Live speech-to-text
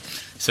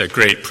It's a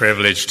great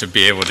privilege to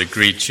be able to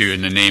greet you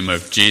in the name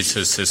of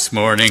Jesus this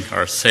morning,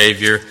 our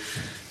Savior,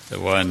 the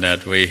one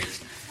that we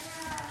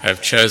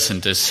have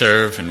chosen to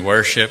serve and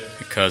worship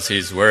because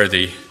he's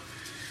worthy.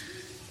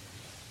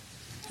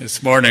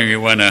 This morning we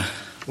want to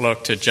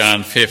look to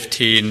John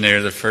 15,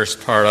 there the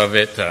first part of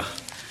it, the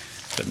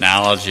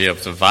analogy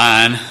of the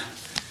vine.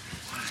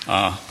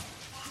 I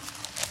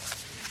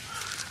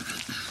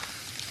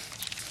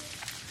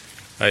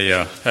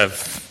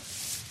have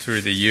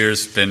through the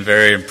years been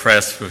very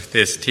impressed with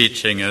this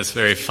teaching. It's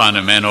very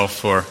fundamental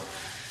for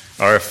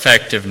our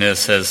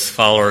effectiveness as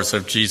followers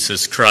of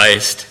Jesus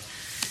Christ.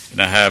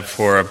 And I have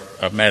for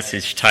a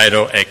message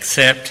title,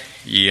 Except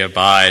Ye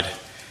Abide.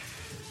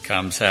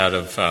 Comes out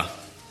of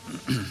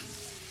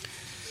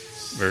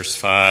verse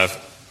 5,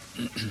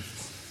 I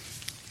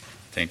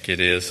think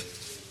it is.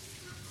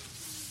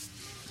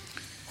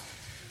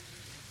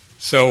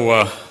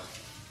 So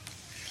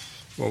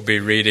we'll be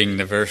reading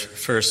the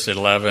first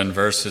 11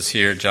 verses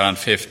here, John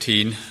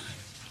 15.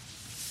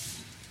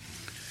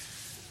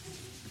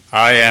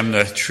 I am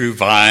the true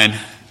vine,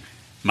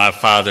 my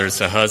Father is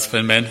the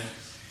husbandman.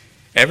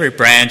 Every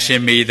branch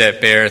in me that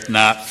beareth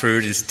not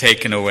fruit is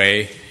taken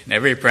away, and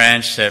every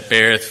branch that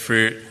beareth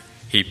fruit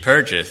he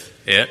purgeth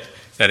it,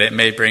 that it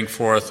may bring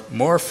forth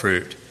more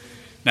fruit.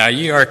 Now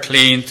ye are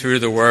clean through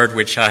the word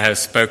which I have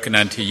spoken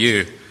unto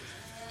you.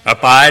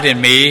 Abide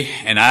in me,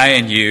 and I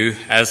in you,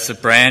 as the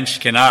branch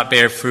cannot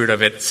bear fruit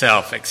of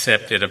itself,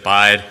 except it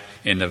abide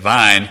in the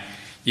vine.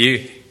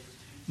 Ye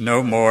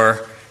no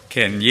more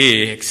can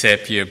ye,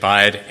 except ye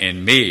abide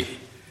in me.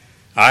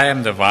 I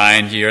am the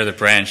vine, ye are the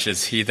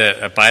branches. He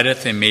that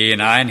abideth in me,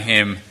 and I in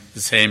him,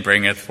 the same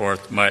bringeth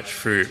forth much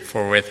fruit.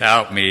 For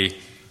without me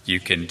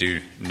you can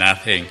do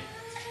nothing.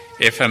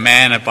 If a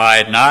man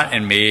abide not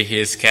in me, he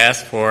is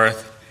cast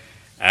forth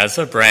as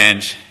a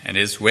branch, and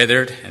is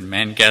withered, and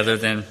men gather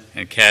them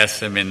and cast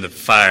them in the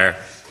fire,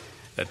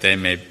 that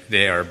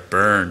they are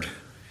burned.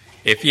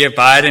 If ye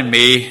abide in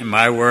me, and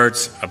my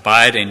words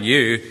abide in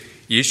you,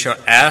 ye shall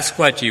ask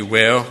what ye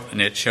will,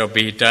 and it shall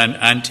be done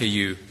unto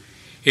you.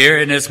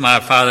 Herein is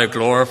my Father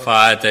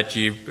glorified, that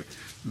ye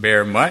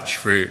bear much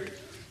fruit.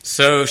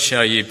 So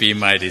shall ye be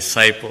my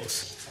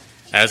disciples.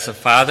 As the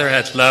Father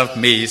hath loved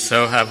me,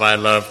 so have I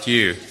loved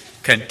you.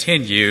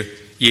 Continue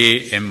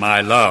ye in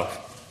my love.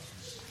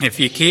 If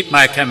ye keep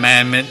my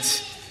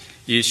commandments,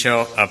 ye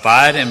shall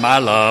abide in my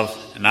love,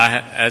 and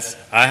as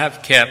I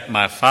have kept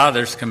my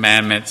Father's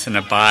commandments and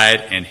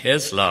abide in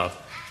his love.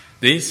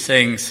 These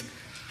things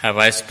have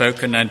I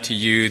spoken unto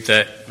you,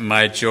 that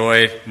my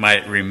joy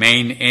might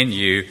remain in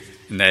you,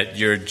 and that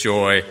your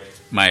joy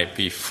might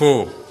be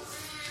full.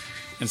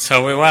 And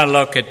so we want to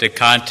look at the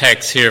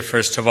context here,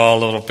 first of all,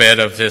 a little bit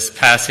of this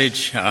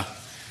passage.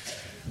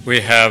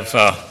 We have,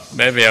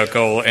 maybe I'll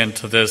go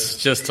into this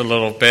just a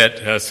little bit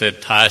as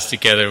it ties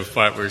together with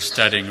what we're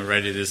studying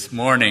already this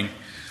morning.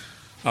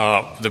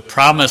 The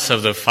promise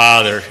of the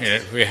Father,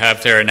 we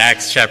have there in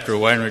Acts chapter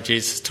 1 where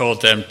Jesus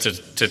told them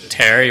to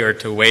tarry or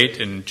to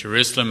wait in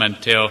Jerusalem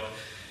until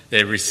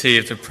they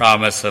receive the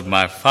promise of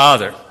my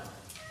Father.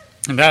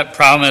 And that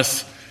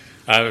promise,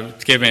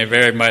 given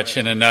very much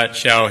in a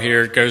nutshell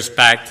here, goes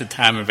back to the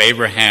time of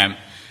Abraham,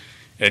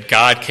 that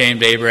God came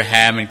to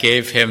Abraham and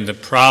gave him the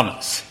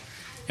promise.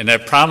 And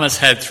that promise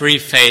had three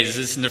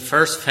phases. And the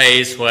first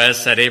phase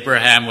was that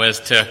Abraham was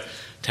to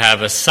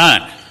have a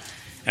son.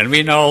 And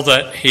we know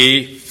that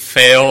he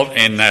failed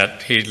in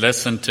that he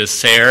listened to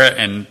Sarah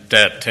and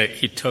that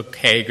he took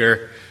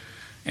Hagar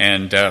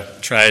and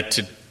tried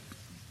to,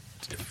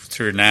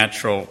 through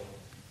natural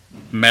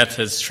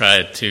methods,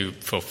 tried to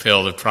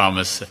fulfill the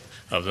promise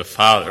of the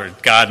Father.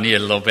 God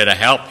needed a little bit of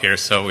help here,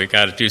 so we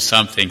got to do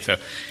something.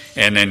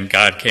 And then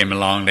God came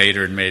along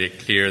later and made it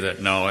clear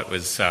that no, it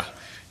was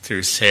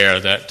through Sarah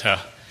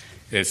that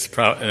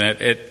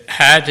it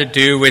had to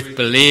do with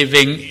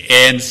believing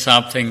in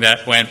something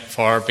that went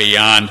far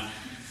beyond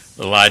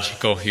the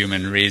logical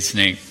human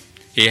reasoning.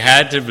 He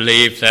had to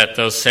believe that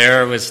though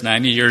Sarah was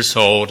 90 years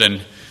old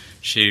and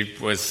she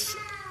was,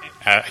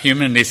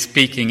 humanly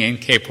speaking,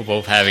 incapable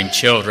of having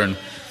children,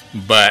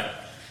 but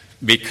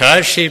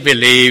because she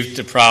believed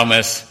the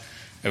promise,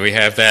 we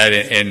have that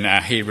in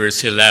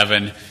Hebrews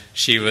 11,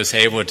 she was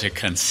able to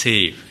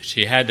conceive.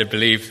 She had to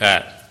believe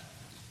that.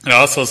 It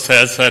also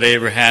says that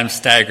Abraham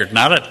staggered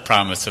not at the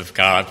promise of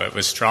God, but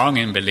was strong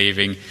in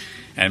believing,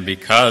 and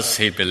because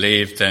he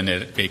believed, then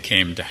it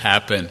became to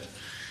happen.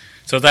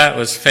 So that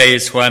was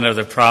phase one of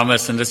the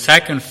promise. And the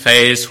second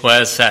phase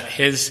was that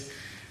his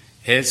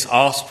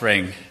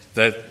offspring,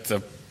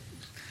 the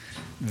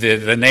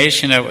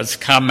nation that was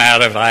come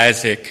out of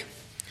Isaac,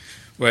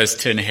 was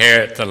to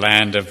inherit the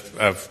land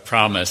of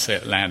promise, the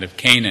land of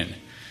Canaan.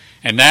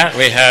 And that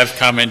we have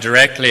coming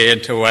directly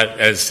into what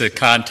is the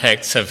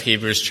context of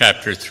Hebrews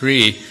chapter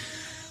 3,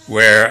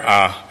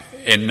 where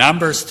in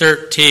Numbers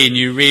 13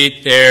 you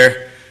read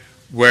there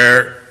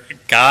where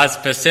God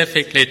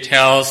specifically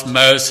tells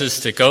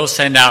Moses to go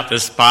send out the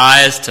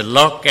spies to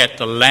look at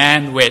the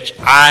land which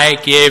I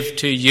give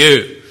to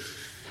you.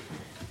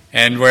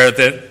 And where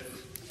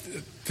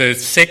the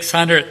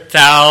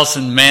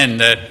 600,000 men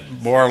that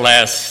more or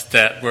less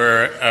that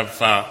were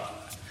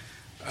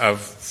of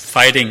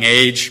fighting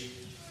age,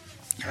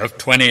 of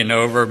 20 and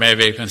over,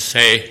 maybe you can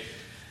say,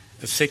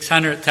 the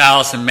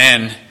 600,000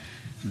 men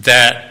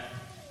that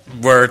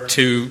were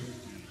to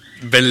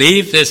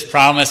believe this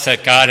promise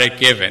that God had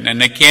given.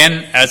 And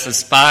again, as the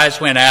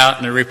spies went out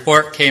and the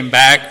report came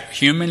back,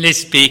 humanly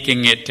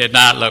speaking, it did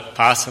not look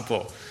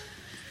possible.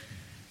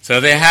 So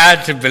they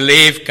had to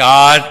believe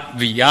God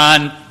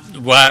beyond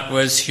what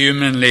was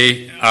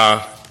humanly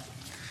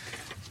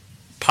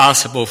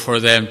possible for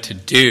them to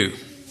do.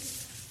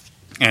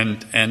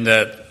 And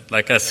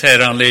like I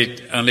said,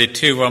 only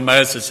two, well,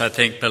 Moses, I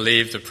think,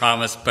 believed the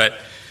promise, but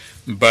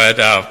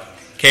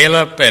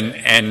Caleb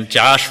and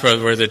Joshua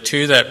were the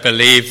two that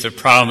believed the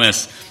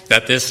promise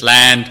that this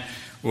land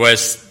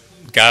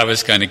God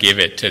was going to give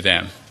it to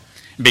them.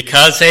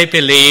 Because they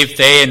believed,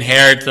 they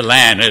inherited the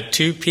land.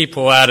 2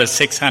 people out of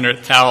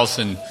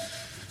 600,000.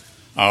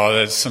 Oh,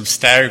 there's some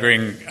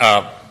staggering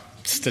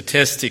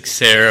statistics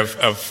there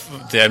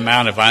of the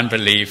amount of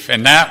unbelief.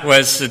 And that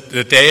was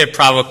the day of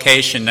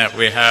provocation that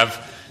we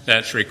have,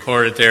 that's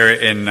recorded there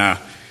in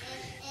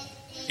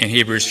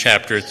Hebrews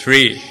chapter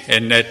 3.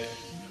 And that,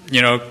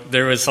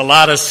 there was a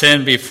lot of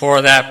sin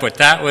before that, but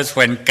that was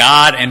when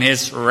God in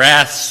his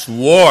wrath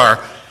swore.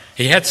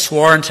 He had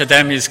sworn to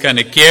them he's going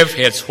to give.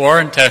 He had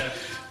sworn to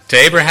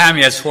Abraham,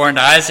 he had sworn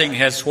to Isaac, he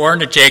had sworn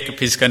to Jacob,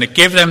 he's going to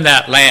give them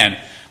that land.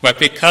 But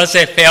because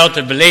they failed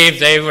to believe,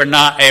 they were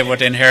not able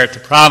to inherit the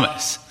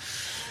promise.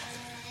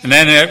 And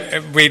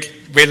then we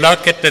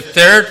look at the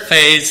third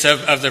phase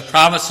of the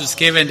promises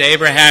given to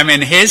Abraham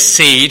in his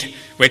seed,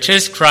 which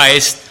is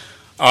Christ.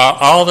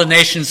 All the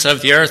nations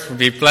of the earth will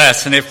be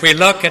blessed. And if we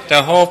look at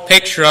the whole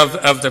picture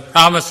of the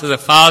promise of the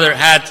Father, it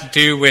had to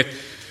do with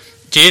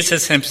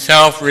Jesus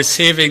himself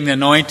receiving the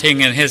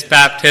anointing in his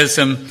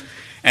baptism,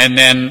 and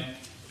then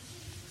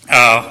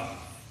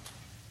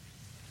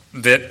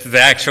the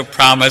actual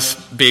promise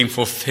being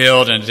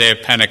fulfilled in the day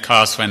of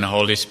Pentecost when the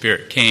Holy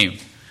Spirit came.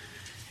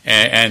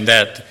 And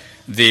that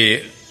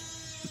the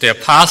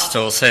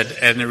apostles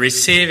and the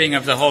receiving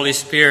of the Holy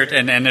Spirit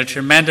and the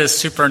tremendous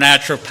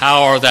supernatural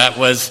power that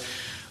was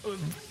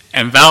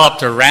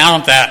enveloped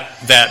around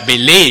that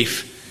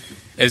belief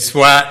is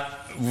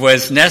what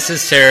was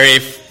necessary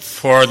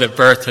for the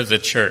birth of the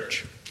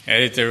church.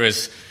 Okay? There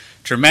was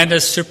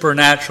tremendous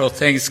supernatural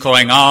things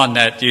going on,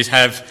 that you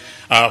have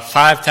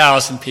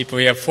 5,000 people,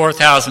 you have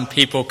 4,000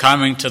 people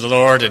coming to the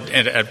Lord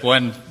at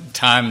one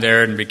time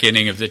there in the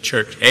beginning of the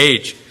church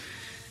age.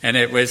 And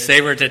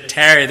they were to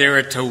tarry, they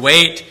were to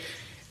wait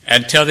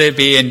until they'd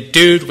be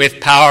endued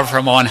with power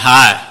from on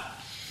high.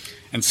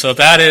 And so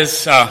that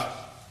is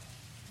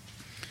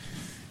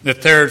the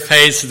third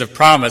phase of the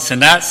promise.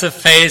 And that's the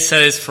phase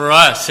that is for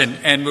us.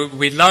 And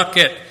we look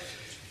at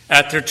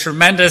the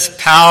tremendous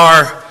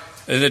power,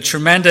 the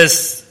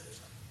tremendous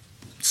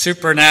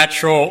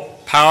supernatural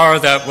power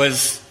that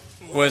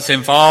was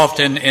involved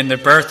in the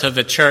birth of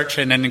the church,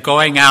 and in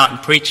going out and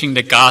preaching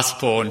the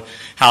gospel, and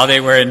how they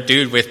were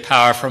endued with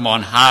power from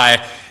on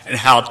high, and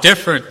how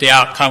different the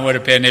outcome would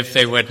have been if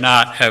they would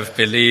not have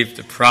believed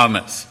the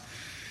promise.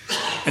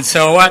 And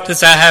so what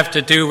does that have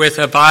to do with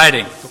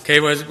abiding? Okay,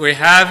 we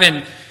have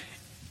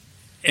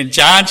in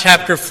John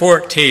chapter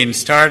 14,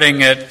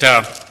 starting at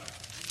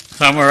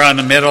somewhere on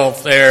the middle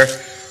there,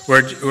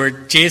 where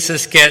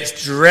Jesus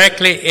gets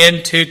directly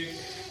into,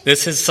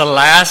 this is the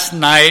last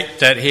night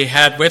that he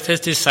had with his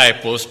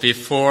disciples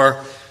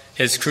before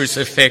his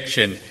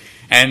crucifixion.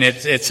 And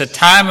it's a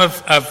time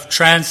of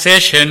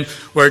transition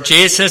where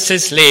Jesus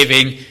is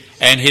leaving,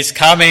 and he's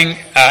coming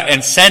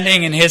and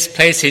sending in his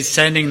place, he's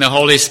sending the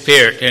Holy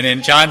Spirit. And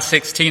in John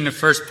 16, the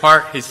first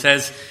part, he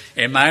says,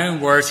 in my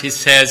own words, he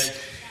says,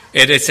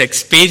 it is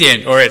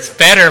expedient, or it's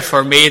better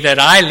for me that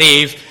I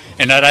leave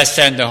and that I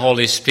send the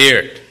Holy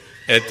Spirit.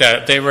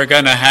 They were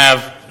going to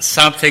have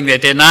something they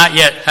did not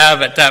yet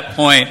have at that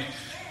point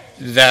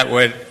that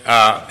would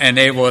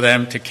enable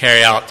them to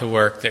carry out the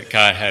work that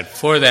God had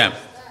for them.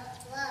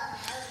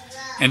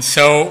 And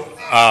so,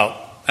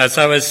 as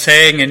I was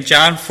saying in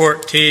John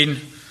 14,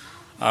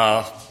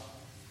 I'm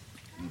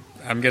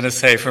going to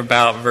say from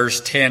about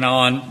verse 10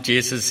 on,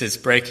 Jesus is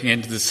breaking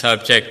into the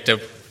subject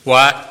of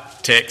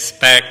what to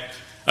expect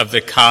of the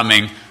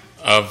coming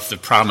of the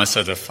promise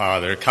of the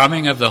Father,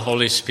 coming of the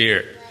Holy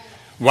Spirit.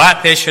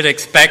 What they should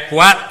expect,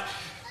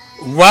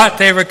 what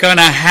they were going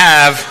to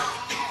have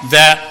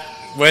that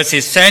was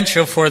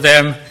essential for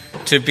them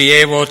to be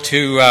able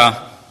to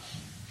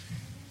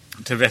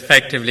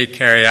effectively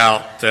carry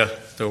out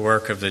the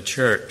work of the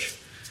church.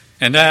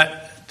 And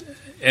that,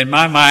 in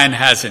my mind,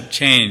 hasn't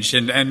changed.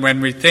 And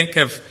when we think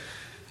of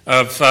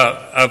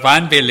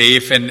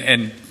unbelief,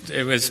 and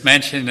it was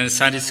mentioned in a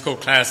Sunday school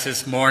class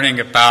this morning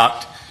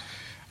about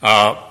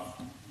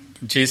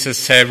Jesus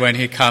said, when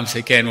he comes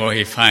again, will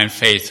he find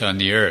faith on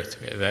the earth?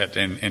 That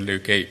in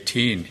Luke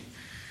 18.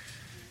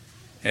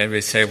 And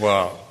we say,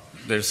 well,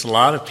 there's a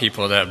lot of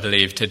people that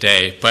believe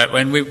today. But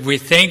when we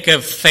think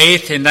of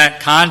faith in that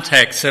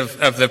context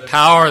of the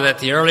power that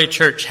the early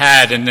church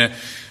had, and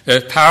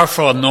the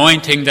powerful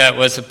anointing that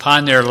was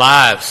upon their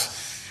lives.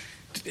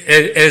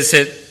 Is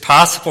it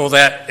possible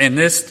that in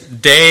this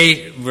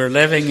day we're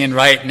living in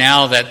right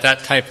now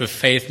that type of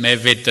faith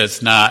maybe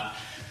is not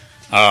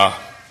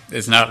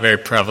very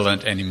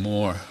prevalent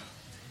anymore?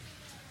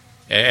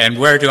 And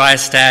where do I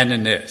stand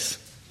in this?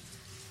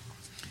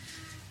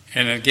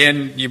 And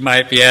again, you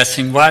might be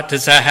asking, what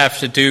does that have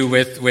to do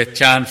with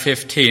John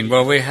 15?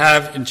 Well, we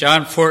have in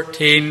John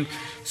 14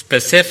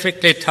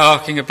 specifically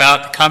talking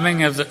about the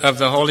coming of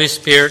the Holy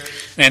Spirit,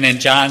 and in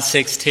John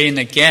 16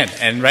 again.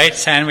 And right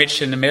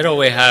sandwiched in the middle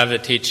we have the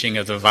teaching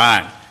of the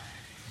vine.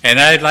 And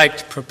I'd like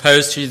to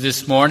propose to you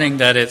this morning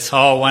that it's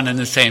all one and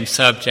the same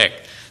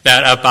subject.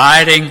 That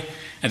abiding,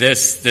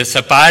 this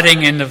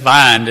abiding in the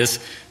vine,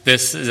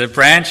 the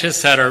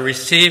branches that are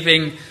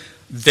receiving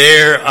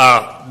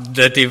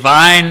the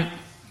divine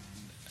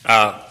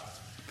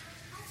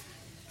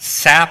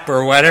sap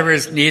or whatever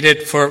is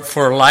needed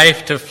for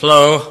life to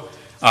flow,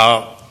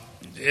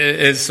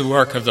 is the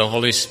work of the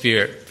Holy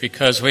Spirit.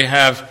 Because we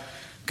have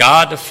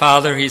God the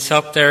Father, He's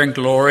up there in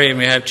glory, and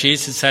we have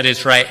Jesus at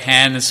His right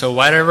hand. And so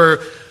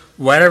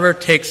whatever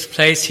takes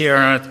place here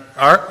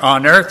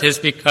on earth is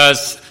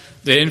because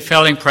the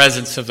infilling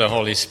presence of the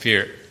Holy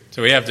Spirit.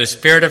 So we have the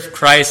Spirit of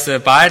Christ. The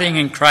abiding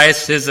in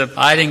Christ is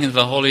abiding in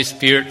the Holy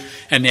Spirit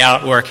and the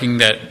outworking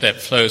that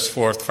flows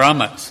forth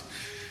from us.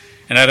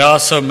 And I'd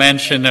also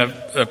mention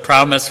a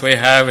promise we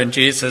have when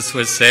Jesus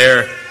was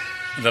there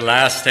the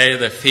last day of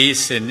the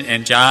feast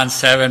in John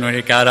 7, when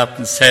He got up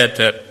and said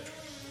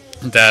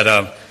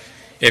that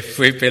if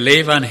we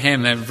believe on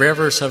Him, then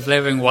rivers of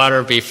living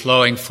water be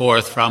flowing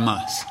forth from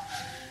us.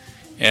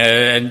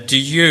 And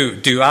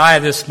do I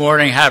this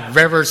morning have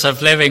rivers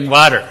of living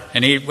water?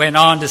 And He went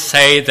on to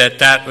say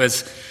that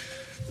was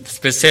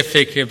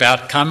specifically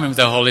about coming of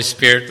the Holy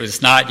Spirit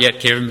was not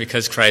yet given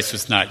because Christ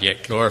was not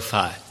yet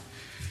glorified.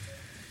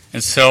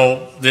 And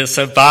so this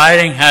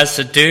abiding has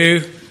to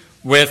do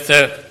with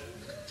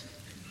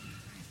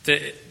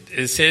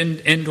His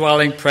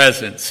indwelling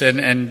presence.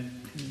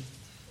 And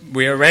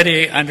we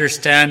already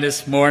understand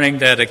this morning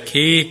that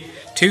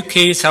two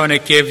keys I want to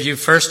give you.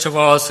 First of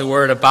all is the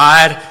word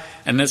abide,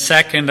 and the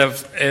second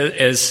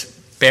is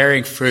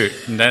bearing fruit.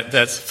 And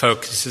that's the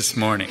focus this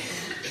morning.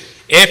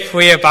 If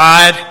we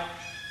abide,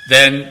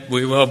 then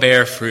we will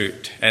bear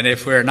fruit. And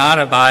if we're not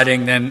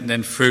abiding,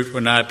 then fruit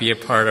will not be a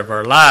part of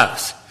our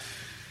lives.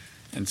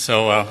 And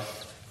so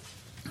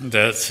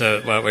that's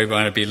what we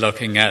want to be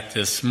looking at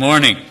this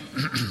morning.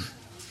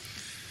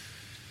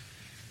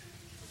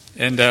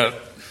 And the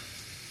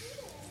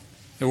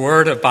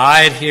word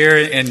abide here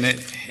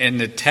in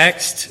the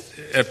text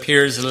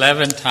appears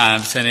 11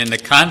 times, and in the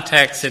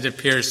context it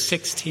appears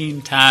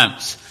 16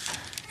 times.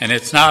 And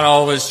it's not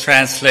always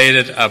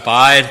translated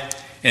abide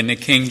in the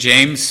King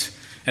James.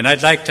 And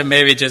I'd like to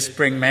maybe just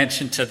bring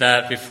mention to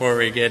that before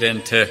we get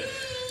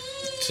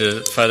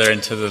further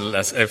into the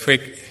lesson. If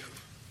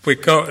we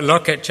go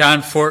look at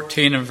John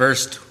 14 and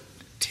verse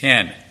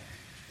 10,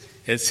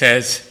 it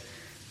says,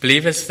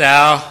 "Believest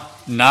thou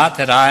not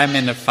that I am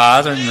in the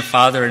Father, and the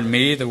Father in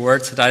me? The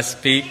words that I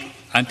speak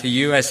unto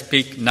you I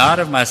speak not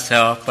of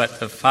myself, but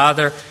the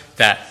Father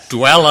that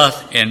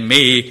dwelleth in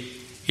me,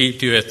 He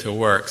doeth the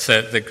work."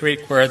 So the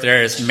Greek word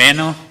there is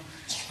meno,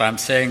 if I'm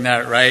saying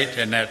that right,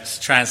 and that's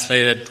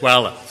translated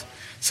dwelleth.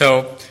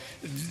 So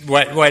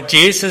what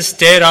Jesus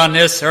did on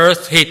this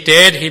earth,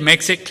 He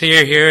makes it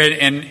clear here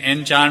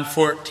in John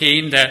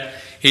 14 that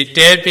He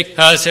did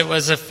because it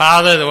was the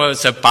Father that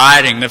was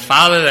abiding, the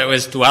Father that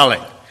was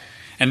dwelling.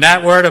 And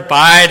that word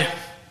abide,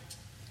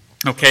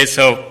 okay,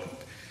 so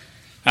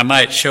I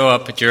might show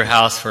up at your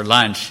house for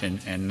lunch,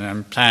 and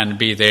I'm planning to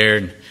be there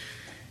and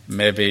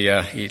maybe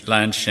eat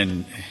lunch,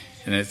 and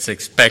it's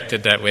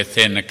expected that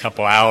within a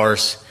couple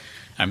hours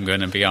I'm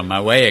going to be on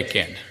my way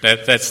again.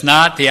 That's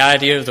not the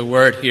idea of the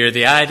word here.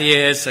 The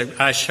idea is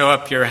I show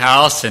up at your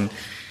house and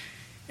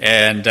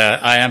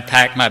I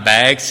unpack my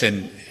bags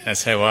and I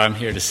say, well, I'm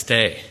here to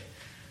stay.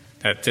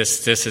 That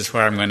this is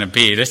where I'm going to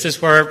be. This is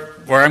where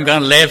I'm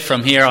going to live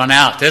from here on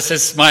out. This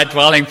is my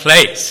dwelling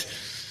place.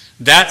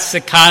 That's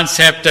the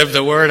concept of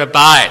the word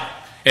abide.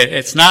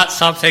 It's not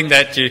something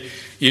that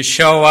you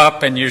show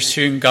up and you're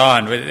soon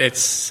gone.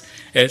 It's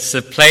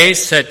the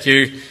place that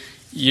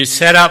you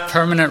set up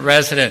permanent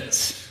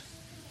residence.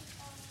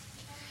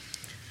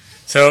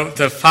 So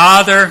the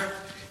Father,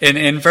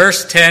 in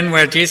verse 10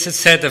 where Jesus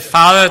said, "The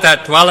Father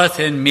that dwelleth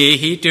in me,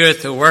 He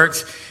doeth the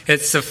works,"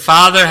 it's the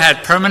Father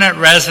had permanent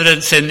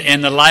residence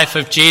in the life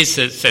of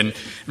Jesus, and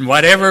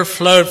whatever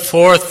flowed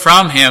forth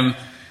from Him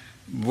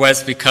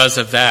was because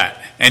of that.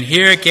 And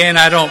here again,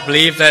 I don't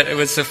believe that it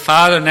was the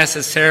Father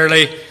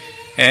necessarily,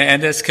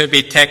 and this could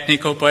be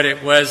technical, but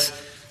it was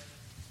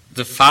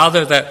the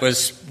Father that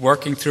was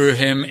working through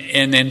Him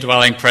in the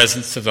indwelling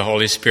presence of the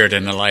Holy Spirit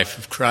in the life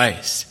of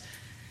Christ.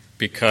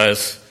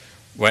 Because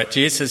what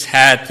Jesus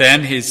had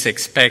then, He's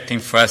expecting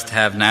for us to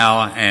have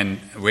now, and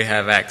we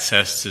have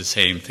access to the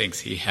same things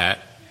He had.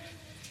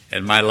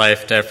 And my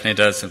life definitely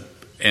doesn't,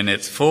 in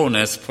its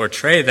fullness,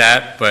 portray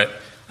that, but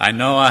I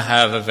know I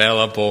have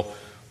available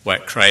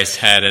what Christ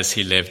had as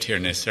He lived here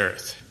on this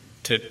earth.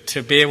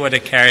 to be able to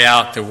carry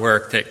out the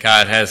work that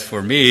God has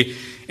for me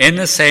in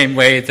the same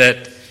way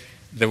that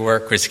the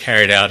work was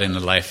carried out in the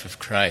life of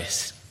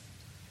Christ.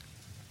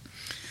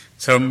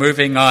 So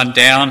moving on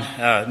down,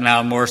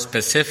 now more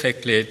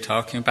specifically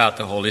talking about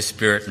the Holy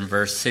Spirit in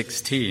verse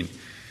 16.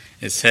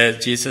 It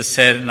says, Jesus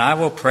said, "And I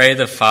will pray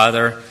the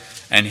Father,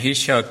 and he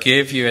shall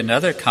give you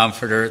another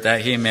comforter,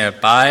 that he may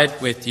abide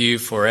with you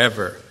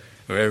forever."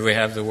 Where we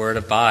have the word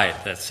abide,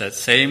 that's that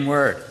same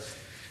word.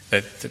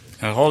 That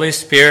the Holy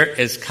Spirit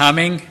is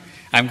coming.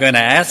 I'm going to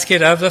ask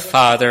it of the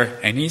Father,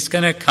 and he's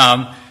going to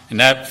come. And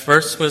that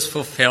first was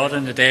fulfilled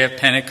in the day of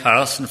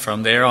Pentecost, and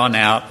from there on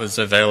out was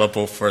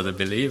available for the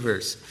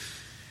believers.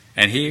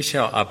 And he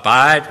shall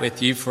abide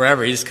with you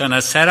forever. He's going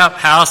to set up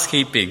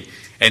housekeeping,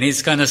 and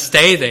he's going to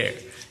stay there.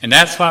 And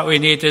that's what we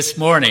need this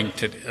morning,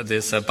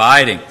 this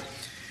abiding.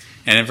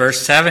 And in verse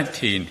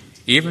 17,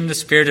 "Even the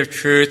Spirit of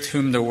truth,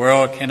 whom the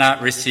world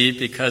cannot receive,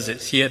 because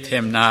it seeth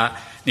him not,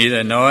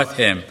 neither knoweth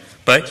him.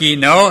 But ye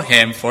know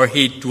him, for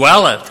he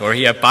dwelleth," or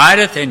he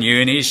abideth in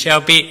you, "and he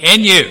shall be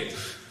in you."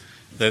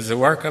 There's the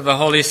work of the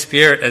Holy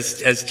Spirit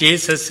as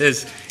Jesus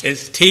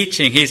is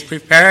teaching. He's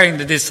preparing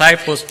the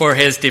disciples for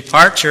his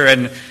departure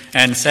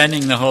and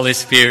sending the Holy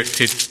Spirit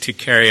to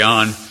carry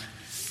on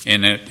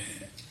in a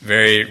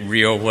very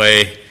real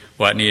way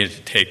what needed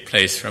to take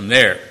place from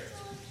there.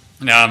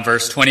 Now in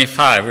verse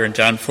 25, we're in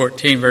John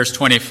 14, verse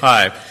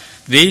 25.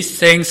 "These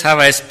things have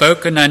I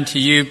spoken unto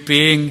you,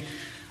 being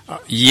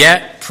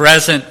yet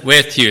present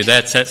with you."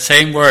 That's that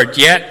same word,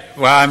 yet.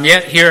 While I'm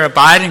yet here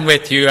abiding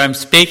with you, I'm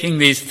speaking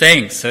these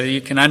things so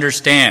you can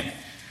understand.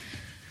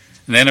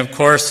 And then, of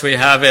course, we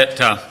have it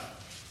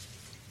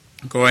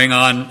going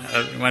on.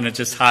 I want to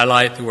just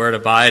highlight the word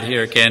abide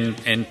here again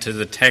into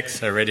the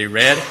text I already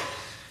read.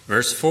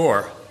 Verse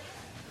 4,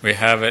 we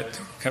have it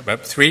come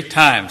up 3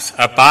 times.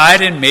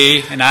 "Abide in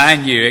me, and I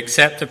in you,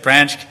 except the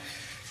branch,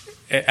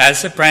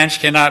 as the branch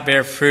cannot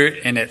bear fruit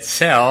in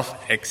itself,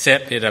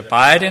 except it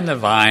abide in the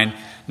vine,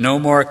 no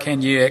more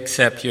can you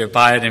except you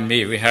abide in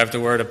me." We have the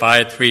word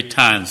abide 3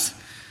 times.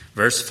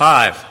 Verse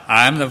 5,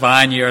 "I am the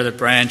vine, ye are the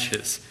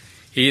branches.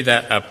 He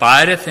that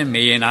abideth in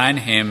me, and I in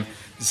him,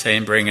 the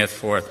same bringeth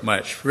forth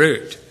much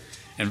fruit."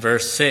 And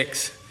verse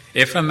 6,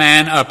 "If a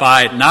man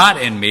abide not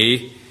in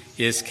me,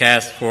 he is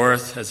cast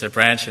forth as a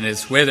branch and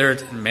is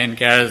withered, and men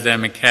gather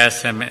them and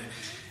cast them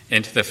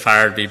into the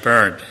fire to be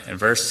burned." And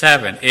verse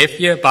 7, "If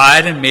ye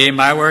abide in me,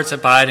 my words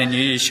abide in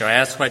you, ye shall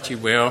ask what ye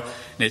will,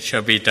 and it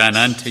shall be done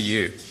unto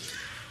you."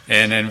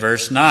 And in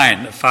verse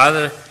 9, "The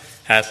Father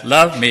hath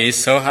loved me,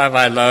 so have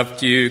I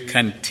loved you,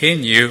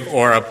 continue,"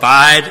 or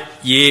 "abide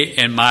ye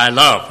in my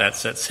love."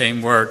 That's that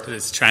same word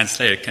that's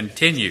translated,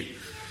 continue.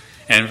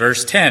 And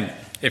verse 10,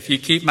 "If you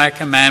keep my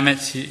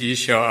commandments, ye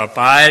shall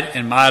abide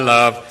in my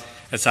love,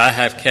 as I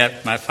have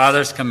kept my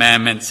Father's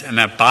commandments, and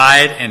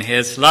abide in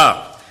his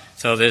love."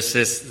 So there's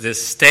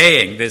this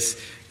staying,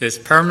 this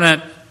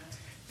permanent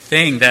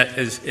thing that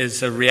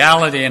is a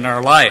reality in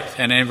our life.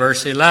 And in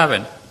verse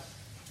 11,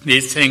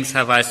 "These things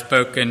have I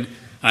spoken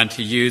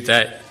unto you,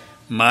 that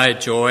my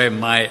joy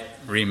might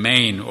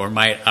remain," or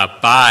might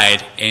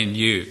abide in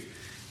you.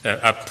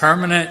 A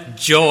permanent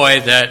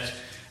joy that,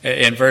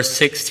 in verse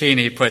 16,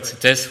 he puts it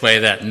this way,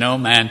 that no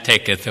man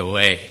taketh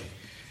away.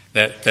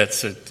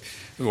 That's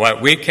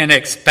what we can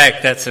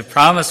expect. That's a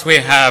promise we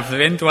have,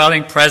 the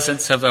indwelling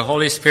presence of the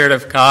Holy Spirit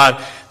of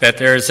God, that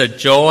there is a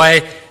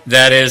joy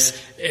that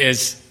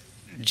is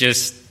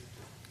just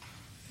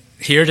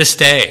here to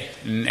stay,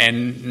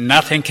 and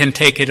nothing can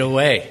take it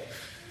away.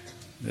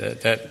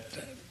 That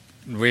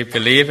we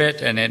believe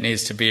it, and it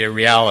needs to be a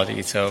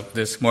reality. So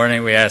this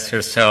morning we ask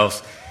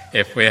ourselves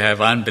if we have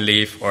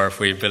unbelief or if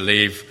we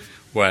believe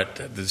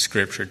what the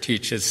Scripture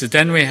teaches. So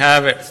then we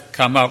have it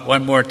come up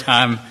one more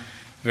time,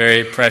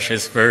 very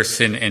precious verse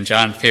in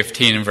John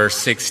 15 and verse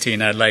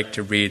 16. I'd like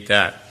to read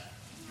that.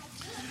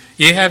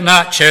 "Ye have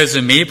not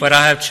chosen me, but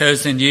I have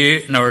chosen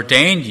you and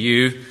ordained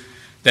you,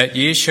 that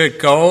ye should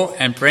go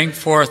and bring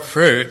forth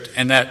fruit,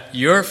 and that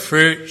your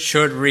fruit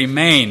should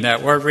remain."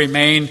 That word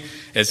remain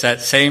is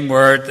that same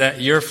word,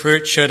 that your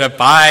fruit should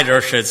abide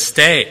or should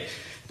stay.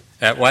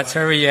 That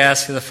whatsoever ye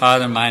ask of the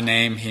Father in my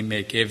name, he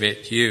may give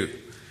it you.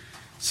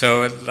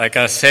 So like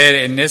I said,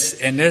 in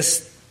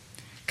this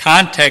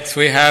context,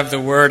 we have the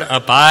word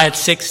abide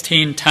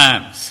 16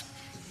 times.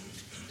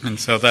 And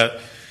so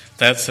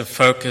that's the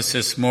focus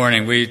this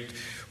morning.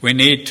 We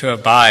need to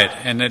abide.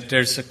 And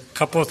there's a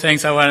couple of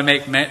things I want to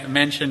make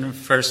mention.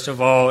 First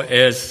of all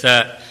is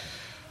that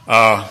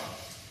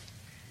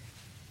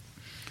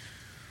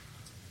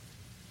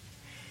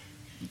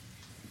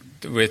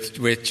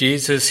with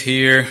Jesus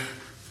here,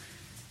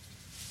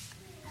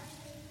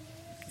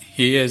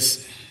 he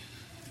is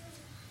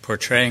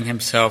portraying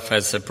himself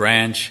as a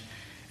branch,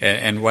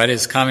 and what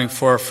is coming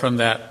forth from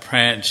that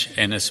branch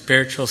in a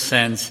spiritual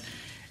sense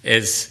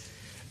is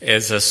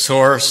a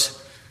source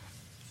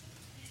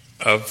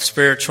of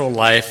spiritual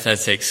life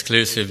that's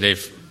exclusively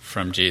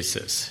from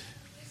Jesus.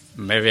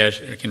 Maybe I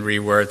can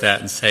reword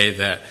that and say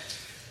that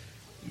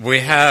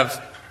we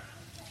have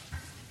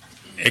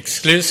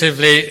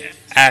exclusively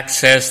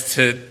access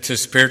to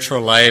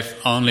spiritual life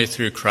only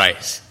through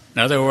Christ.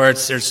 In other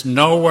words, there's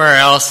nowhere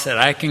else that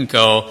I can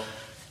go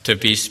to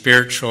be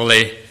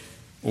spiritually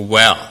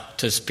well,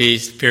 to be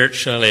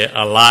spiritually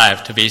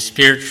alive, to be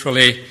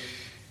spiritually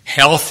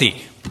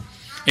healthy.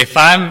 If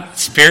I'm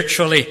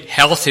spiritually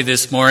healthy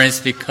this morning, it's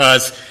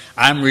because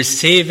I'm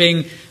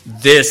receiving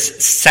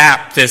this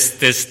sap,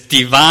 this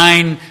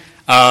divine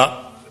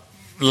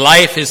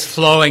life is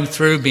flowing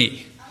through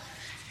me.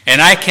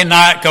 And I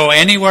cannot go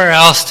anywhere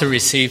else to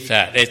receive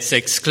that. It's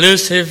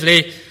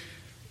exclusively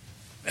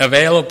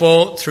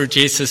available through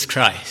Jesus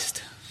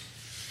Christ.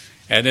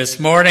 And this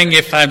morning,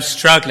 if I'm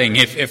struggling,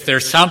 if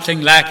there's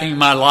something lacking in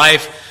my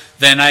life,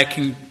 then I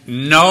can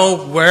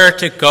know where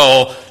to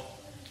go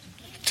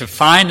to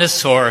find the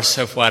source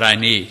of what I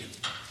need.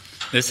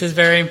 This is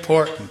very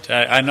important.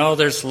 I know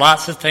there's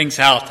lots of things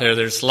out there.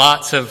 There's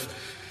lots of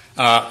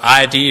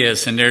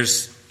ideas, and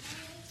there's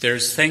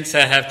things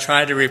that have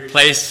tried to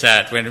replace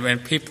that. When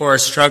people are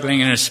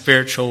struggling in a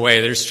spiritual way,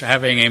 they're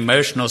having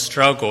emotional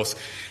struggles,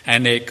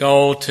 and they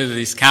go to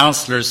these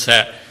counselors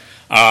that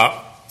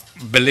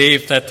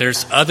believe that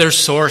there's other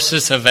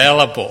sources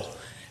available.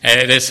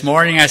 And this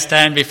morning I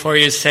stand before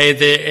you and say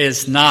there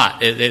is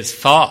not. It is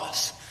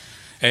false.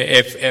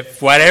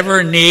 If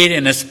whatever need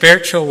in a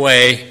spiritual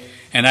way,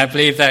 and I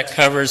believe that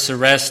covers the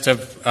rest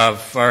of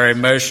our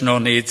emotional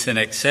needs and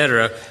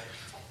etc.,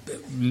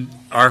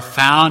 are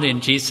found in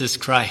Jesus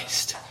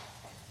Christ.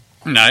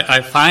 And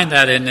I find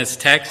that in this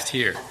text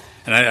here.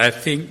 And I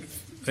think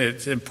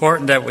it's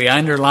important that we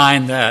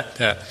underline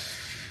that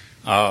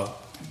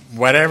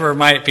whatever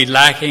might be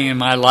lacking in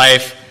my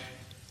life,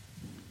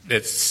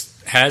 it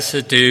has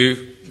to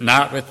do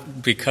not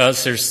with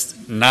because there's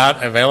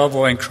not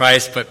available in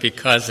Christ, but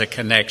because the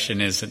connection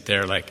isn't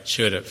there like it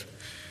should have.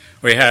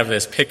 We have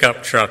this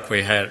pickup truck.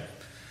 We had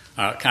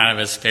kind of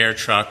a spare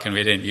truck, and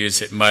we didn't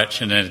use it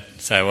much. And then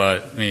said,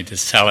 well, I need to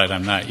sell it.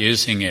 I'm not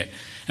using it.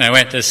 And I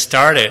went to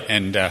start it,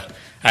 and I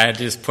had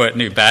just put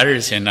new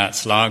batteries in not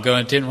so long ago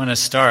and didn't want to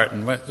start.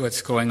 And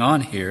what's going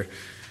on here?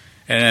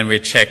 And then we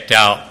checked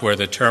out where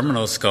the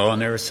terminals go,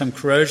 and there was some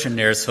corrosion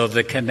there. So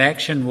the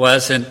connection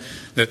wasn't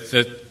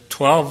the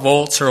 12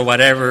 volts or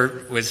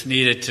whatever was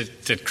needed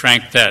to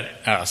crank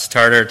that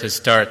starter to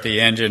start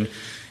the engine.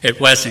 It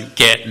wasn't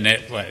getting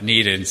it what it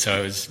needed,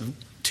 so it was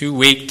too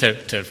weak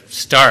to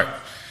start.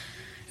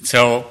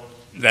 So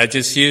I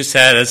just use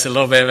that as a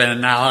little bit of an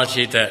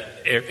analogy that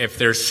if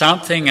there's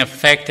something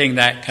affecting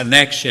that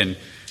connection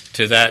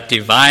to that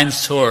divine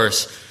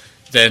source,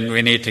 then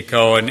we need to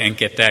go and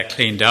get that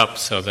cleaned up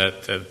so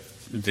that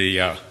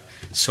the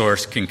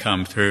source can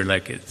come through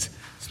like it's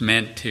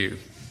meant to.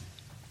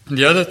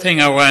 The other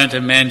thing I wanted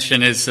to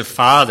mention is the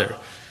Father.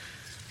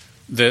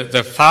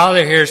 The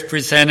Father here is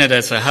presented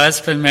as a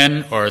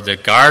husbandman or the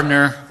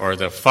gardener or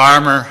the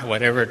farmer,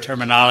 whatever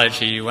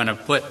terminology you want to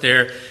put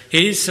there.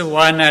 He's the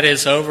one that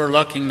is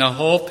overlooking the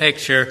whole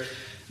picture.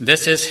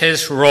 This is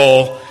his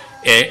role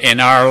in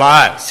our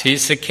lives.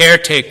 He's the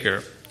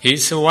caretaker.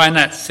 He's the one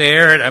that's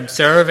there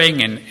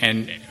observing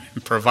and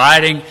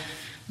providing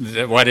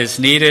what is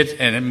needed,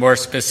 and more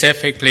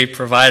specifically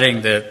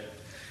providing the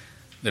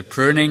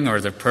pruning or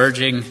the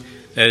purging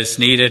that is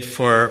needed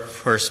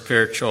for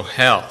spiritual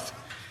health.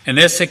 And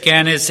this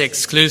again is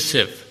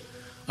exclusive.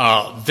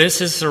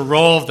 This is the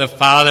role of the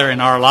Father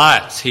in our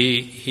lives.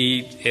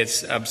 He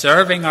is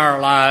observing our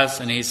lives,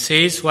 and he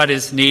sees what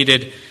is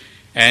needed,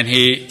 and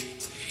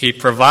he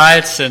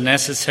provides the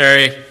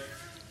necessary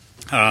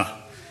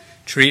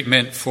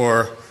treatment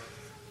for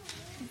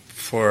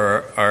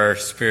our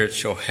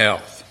spiritual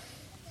health.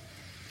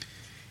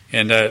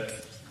 And I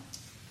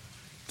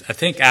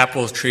think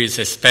apple trees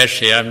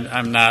especially,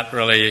 I'm not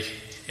really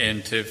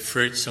into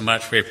fruit so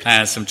much. We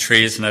planted some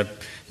trees, and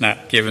I've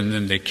not given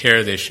them the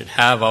care they should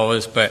have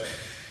always, but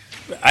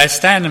I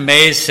stand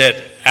amazed at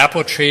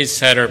apple trees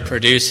that are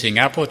producing,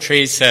 apple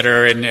trees that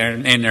are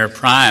in their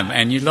prime,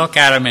 and you look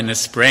at them in the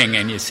spring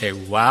and you say,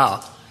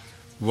 wow,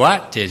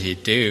 what did he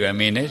do? I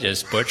mean, they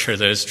just butcher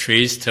those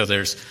trees till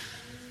there's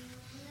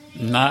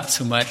not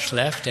so much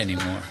left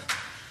anymore.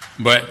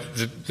 But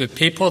the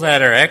people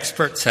that are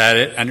experts at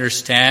it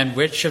understand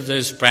which of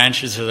those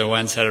branches are the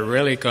ones that are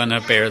really going to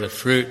bear the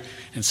fruit,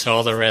 and so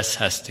all the rest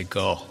has to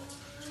go.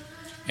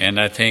 And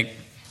I think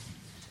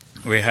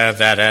we have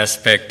that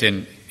aspect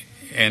in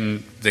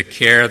the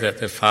care that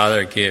the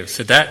Father gives.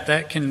 So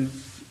that can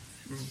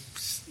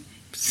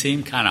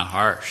seem kind of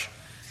harsh.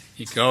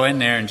 You go in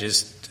there and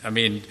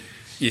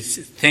you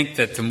think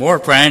that the more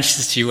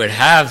branches you would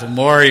have, the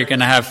more you're going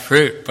to have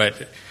fruit.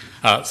 But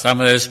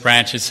some of those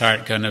branches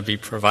aren't going to be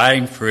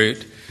providing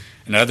fruit,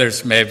 and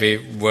others maybe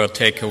will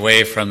take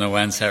away from the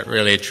ones that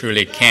really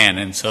truly can.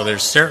 And so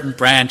there's certain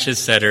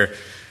branches that are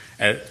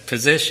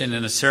positioned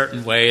in a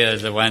certain way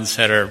as the ones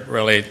that are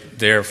really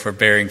there for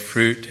bearing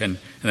fruit, and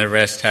the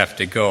rest have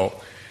to go.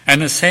 And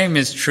the same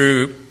is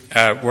true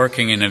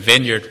working in a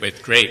vineyard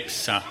with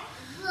grapes. You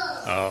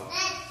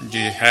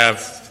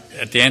have,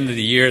 at the end of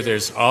the year,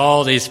 there's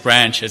all these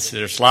branches.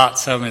 There's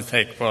lots of them, and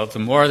think, well, the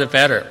more the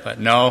better. But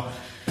no,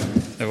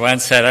 the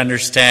ones that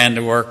understand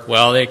the work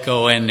well, they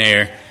go in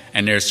there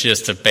and there's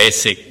just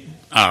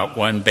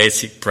one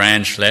basic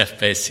branch left,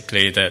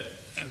 basically, that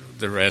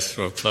the rest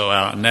will flow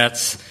out. And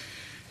that's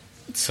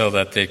so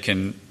that they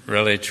can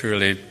really,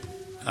 truly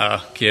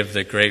give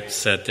the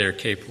grapes that they're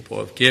capable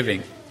of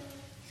giving.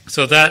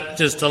 So that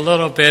just a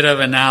little bit of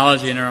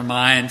analogy in our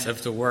minds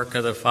of the work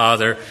of the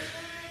Father.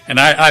 And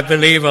I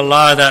believe a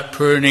lot of that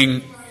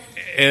pruning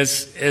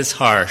is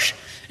harsh.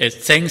 It's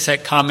things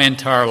that come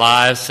into our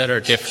lives that are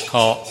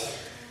difficult,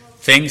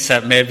 things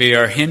that maybe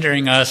are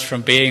hindering us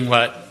from being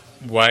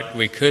what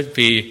we could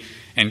be,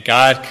 and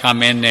God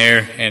come in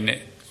there, and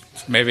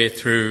maybe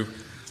through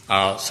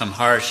some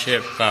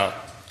hardship, some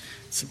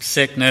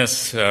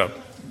sickness,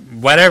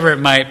 whatever it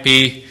might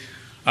be,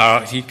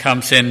 He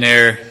comes in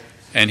there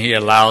and He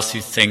allows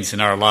these things in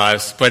our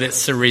lives. But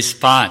it's the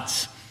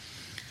response.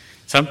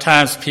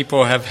 Sometimes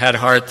people have had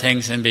hard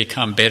things and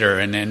become bitter,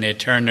 and then they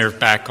turn their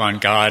back on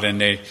God and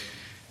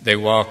they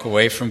walk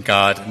away from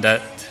God. And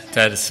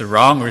that is the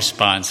wrong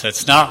response.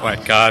 That's not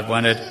what God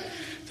wanted.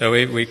 So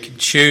we can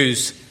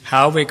choose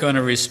how we're going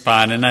to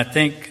respond. And I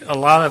think a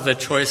lot of the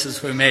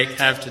choices we make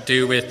have to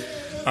do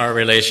with our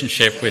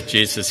relationship with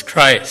Jesus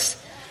Christ.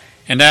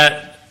 And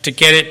that, to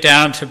get it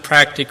down to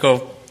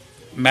practical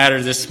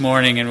matter this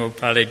morning, and we'll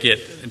probably get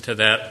into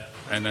that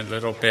in a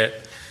little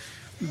bit,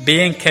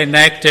 being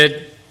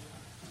connected,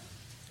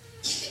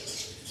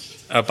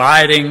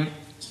 abiding,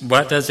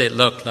 what does it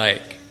look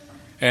like?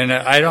 And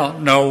I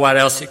don't know what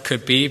else it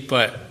could be,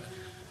 but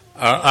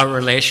a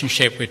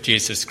relationship with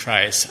Jesus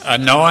Christ, a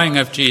knowing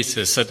of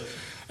Jesus,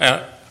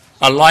 a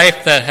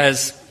life that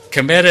has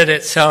committed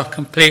itself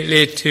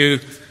completely to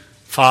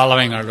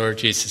following our Lord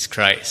Jesus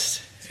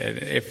Christ. And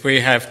if we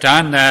have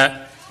done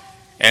that,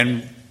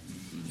 and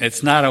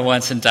it's not a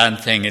once and done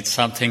thing, it's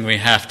something we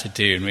have to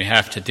do, and we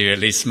have to do, at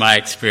least my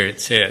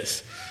experience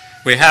is.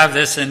 We have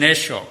this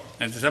initial,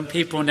 and some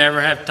people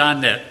never have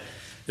done that.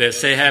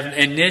 They have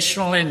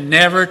initially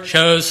never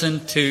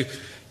chosen to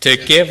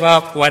give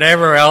up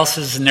whatever else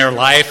is in their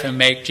life and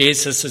make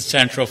Jesus the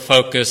central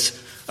focus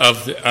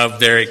of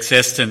their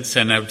existence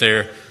and of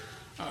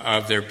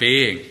their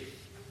being.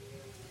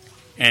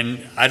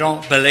 And I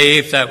don't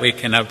believe that we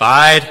can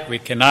abide. We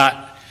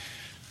cannot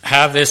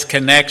have this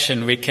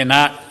connection. We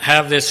cannot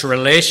have this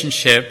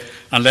relationship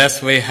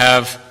unless we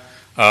have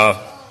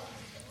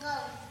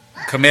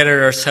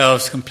committed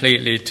ourselves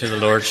completely to the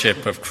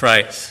Lordship of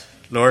Christ.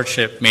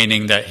 Lordship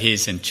meaning that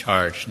He's in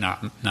charge,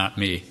 not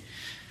me.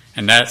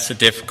 And that's the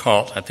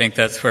difficult. I think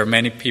that's where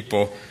many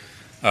people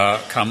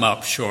come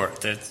up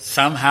short. That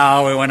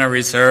somehow we want to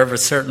reserve a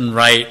certain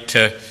right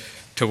to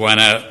want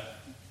to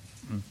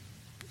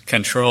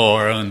control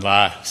our own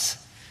lives.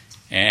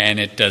 And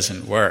it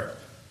doesn't work.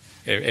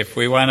 If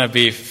we want to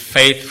be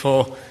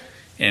faithful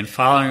in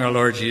following our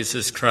Lord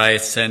Jesus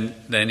Christ,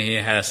 then He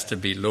has to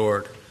be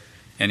Lord.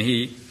 And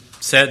He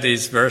said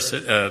these words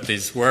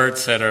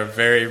that are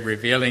very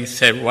revealing. He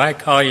said, "Why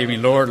call you me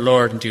Lord,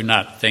 Lord, and do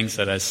not things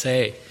that I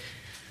say?"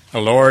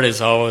 The Lord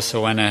is always the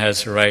one that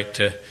has the right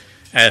to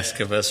ask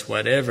of us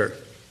whatever.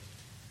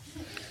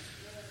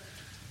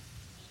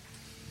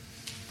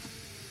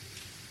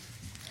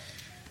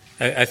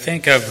 I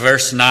think of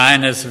verse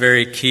 9 as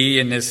very key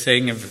in this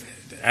thing of,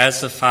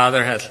 "As the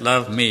Father hath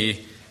loved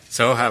me,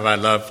 so have I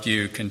loved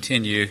you.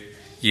 Continue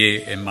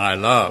ye in my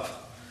love."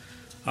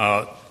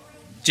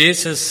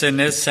 Jesus, in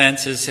this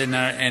sense, is in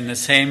the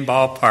same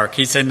ballpark.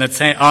 He's on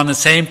the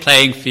same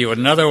playing field.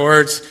 In other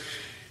words,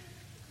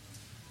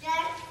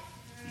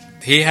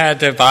 He had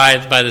to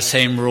abide by the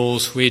same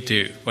rules we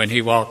do when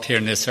He walked here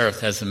on this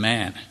earth as a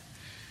man.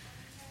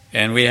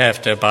 And we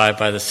have to abide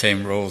by the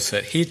same rules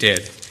that He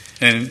did.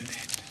 And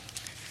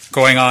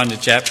going on to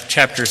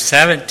chapter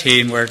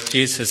 17, where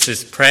Jesus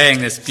is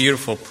praying this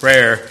beautiful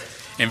prayer,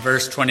 in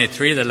verse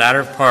 23, the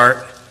latter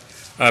part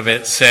of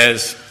it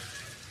says,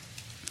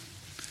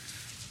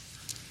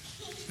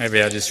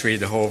 maybe I'll just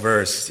read the whole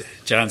verse,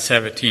 John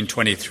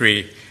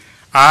 17:23.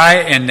 "I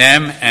in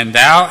them, and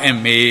thou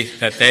in me,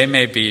 that they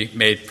may be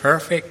made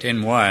perfect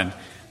in one,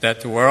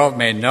 that the world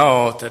may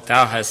know that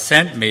thou hast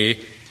sent me,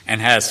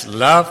 and hast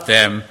loved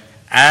them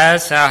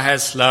as thou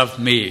hast loved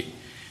me."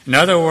 In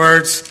other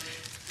words,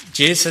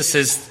 Jesus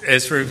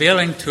is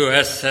revealing to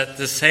us that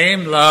the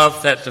same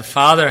love that the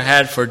Father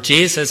had for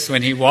Jesus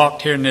when He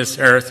walked here on this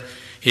earth,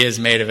 He has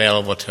made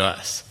available to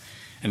us.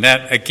 And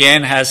that,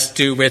 again, has to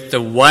do with the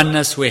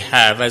oneness we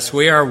have. As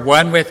we are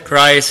one with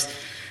Christ,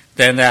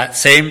 then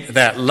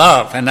that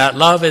love, and that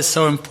love is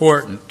so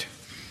important.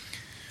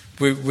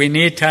 We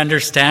need to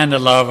understand the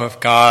love of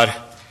God,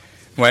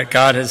 what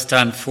God has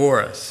done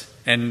for us.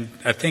 And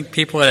I think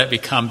people that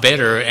become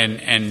bitter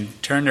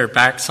and turn their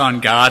backs on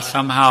God,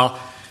 somehow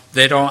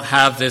they don't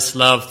have this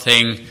love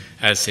thing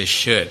as they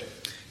should.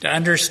 To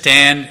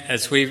understand,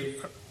 as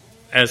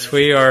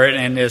we are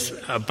in this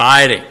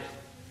abiding,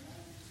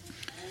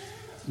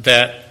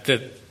 that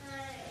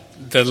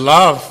the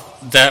love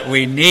that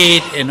we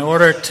need in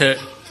order to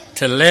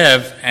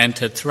live and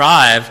to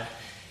thrive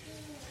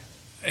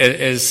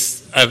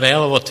is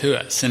available to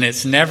us, and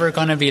it's never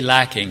going to be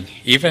lacking,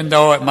 even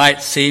though it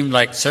might seem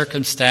like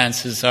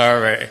circumstances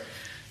are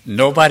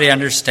nobody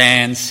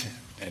understands.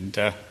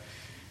 And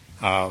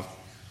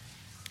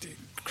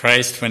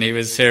Christ, when he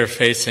was there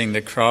facing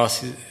the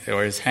cross,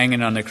 or he's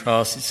hanging on the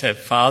cross, he said,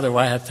 "Father,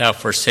 why hast thou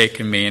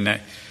forsaken me?" And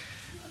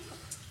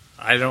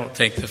I don't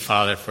think the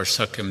Father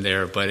forsook him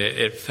there, but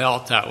it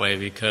felt that way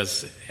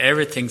because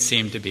everything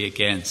seemed to be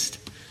against.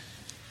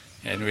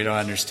 And we don't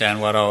understand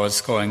what all was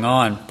going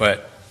on,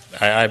 but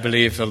I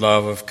believe the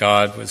love of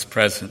God was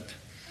present.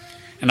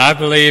 And I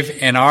believe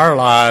in our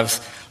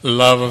lives, the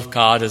love of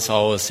God is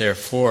always there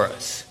for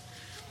us.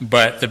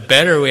 But the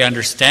better we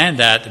understand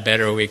that, the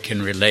better we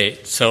can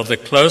relate. So the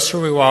closer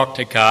we walk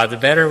to God, the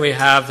better we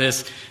have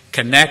this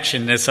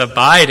connection, this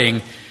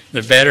abiding,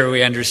 the better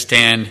we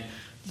understand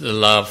the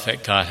love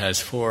that God has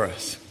for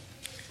us.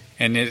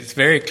 And it's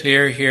very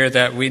clear here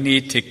that we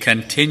need to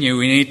continue,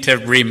 we need to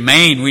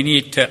remain, we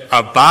need to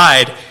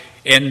abide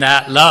in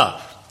that love.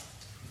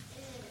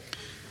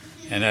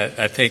 And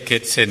I think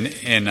it's in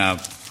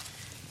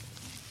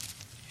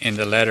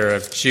the letter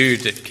of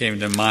Jude that came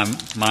to my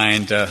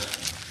mind.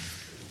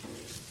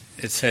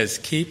 It says,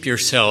 "Keep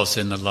yourselves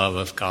in the love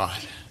of God."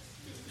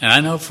 And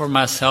I know for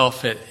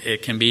myself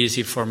it can be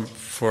easy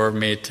for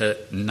me to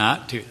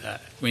not do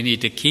that. We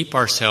need to keep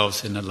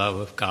ourselves in the love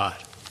of God.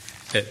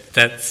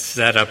 That's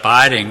that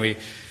abiding.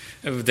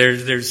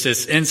 There's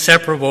this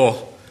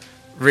inseparable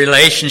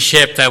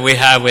relationship that we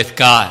have with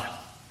God.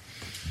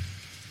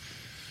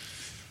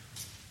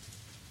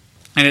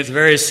 And it's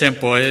very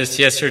simple.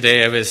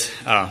 Yesterday I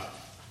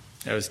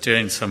was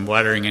doing some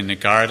watering in the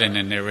garden,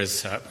 and there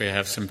was we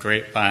have some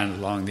grapevine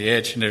along the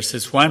edge, and there's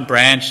this one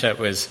branch that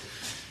was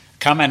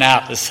coming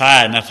out the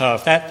side, and I thought,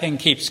 if that thing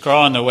keeps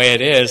growing the way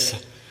it is,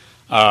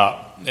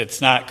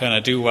 it's not going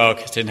to do well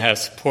because it didn't have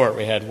support.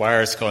 We had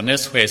wires going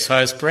this way, so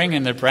I was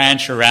bringing the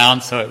branch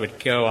around so it would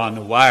go on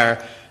the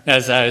wire.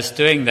 As I was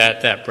doing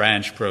that, that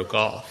branch broke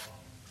off.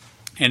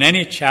 And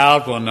any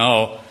child will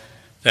know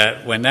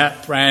that when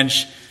that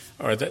branch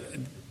or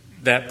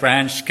that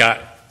branch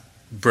got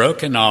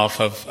broken off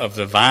of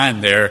the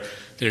vine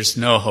there's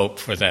no hope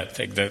for that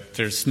thing.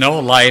 There's no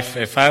life.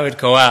 If I would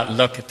go out and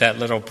look at that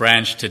little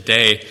branch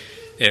today,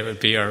 it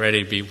would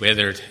already be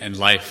withered and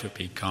life would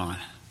be gone.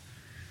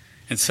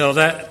 And so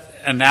that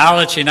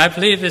analogy, and I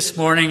believe this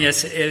morning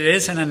it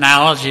is an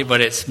analogy,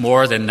 but it's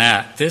more than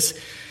that.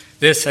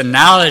 This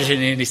analogy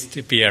needs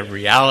to be a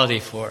reality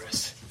for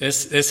us.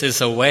 This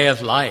is a way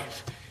of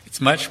life.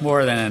 It's much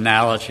more than an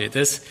analogy.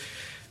 This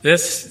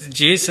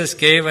Jesus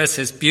gave us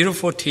his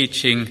beautiful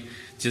teaching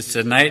just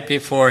the night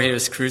before he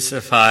was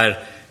crucified,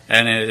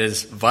 and it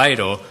is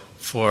vital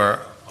for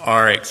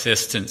our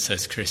existence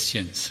as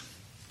Christians.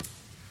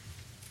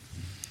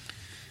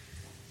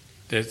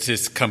 There's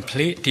this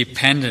complete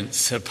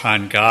dependence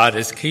upon God,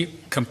 this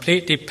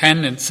complete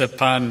dependence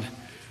upon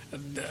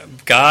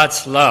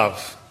God's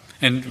love.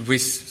 And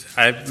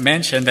I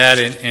mentioned that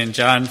in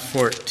John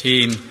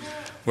 14,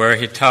 where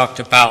he talked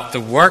about the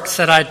works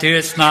that I do,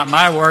 it's not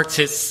my works,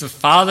 it's the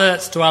Father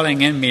that's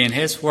dwelling in me and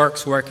his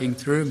works working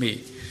through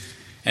me.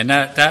 And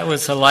that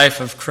was the life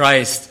of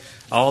Christ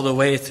all the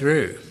way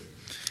through.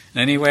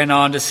 And then he went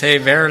on to say,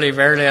 "Verily,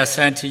 verily, I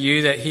say unto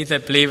you, that he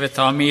that believeth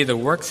on me, the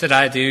works that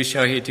I do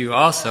shall he do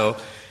also,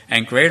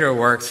 and greater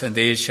works than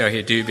these shall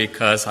he do,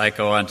 because I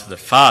go unto the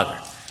Father."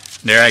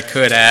 And there I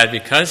could add,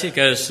 because he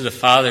goes to the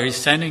Father, he's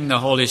sending the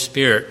Holy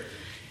Spirit.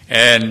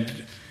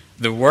 And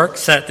the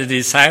works that the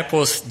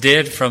disciples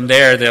did from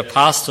there, the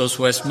apostles,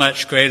 was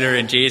much greater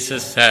in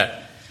Jesus,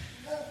 that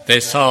they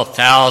saw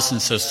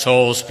thousands of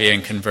souls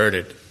being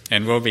converted.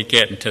 And we'll be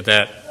getting to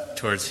that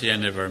towards the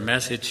end of our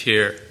message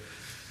here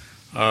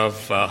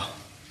of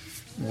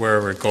where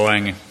we're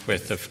going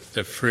with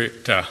the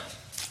fruit.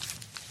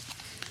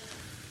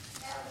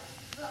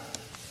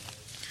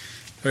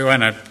 We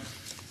want to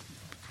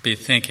be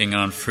thinking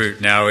on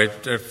fruit now.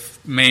 The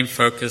main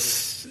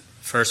focus,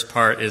 first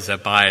part, is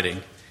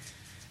abiding.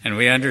 And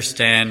we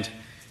understand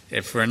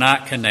if we're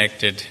not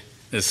connected,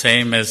 the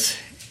same as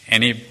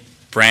any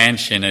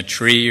branch in a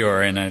tree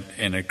or in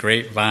a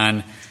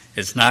grapevine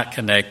is not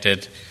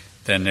connected,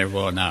 then there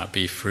will not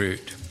be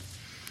fruit.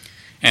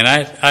 And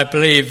I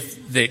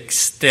believe the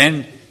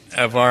extent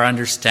of our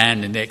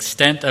understanding, the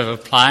extent of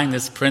applying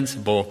this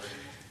principle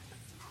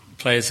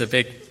plays a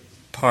big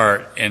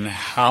part in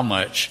how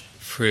much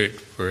fruit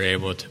we're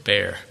able to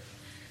bear.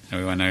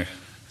 And we want to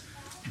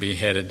be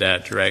headed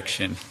that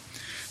direction.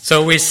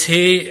 So we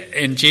see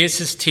in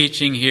Jesus'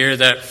 teaching here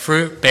that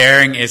fruit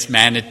bearing is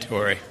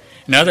mandatory.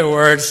 In other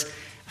words,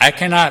 I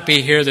cannot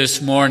be here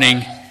this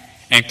morning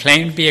and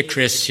claim to be a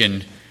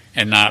Christian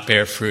and not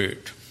bear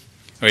fruit.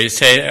 Or you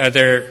say, are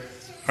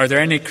there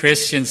any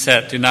Christians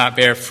that do not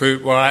bear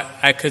fruit? Well,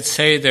 I could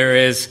say there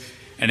is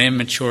an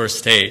immature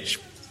stage.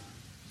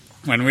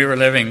 When we were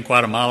living in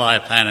Guatemala, I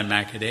planted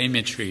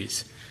macadamia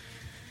trees.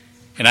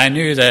 And I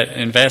knew that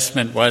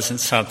investment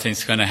wasn't something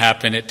that's going to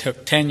happen. It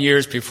took 10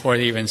 years before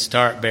they even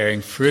start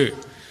bearing fruit.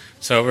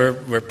 So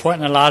we're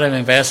putting a lot of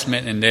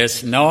investment in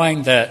this,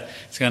 knowing that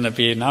it's going to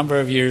be a number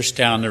of years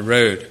down the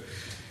road.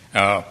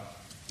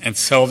 And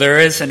so there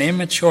is an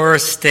immature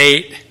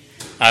state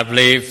I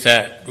believe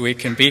that we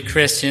can be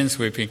Christians,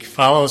 we be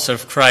followers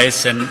of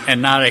Christ,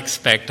 and not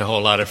expect a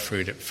whole lot of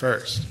fruit at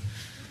first.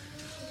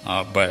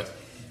 But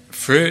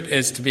fruit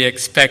is to be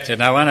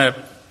expected. I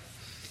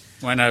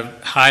want to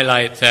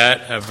highlight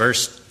that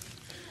verse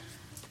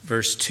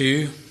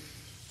 2.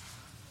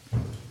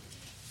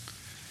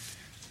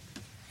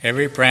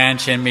 Every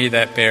branch in me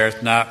that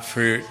beareth not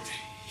fruit,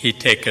 he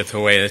taketh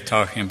away. They're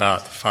talking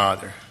about the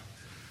Father.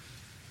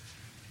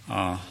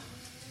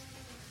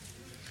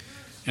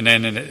 And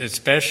then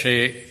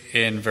especially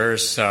in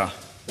verse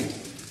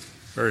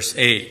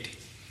 8.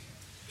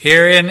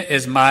 Herein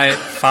is my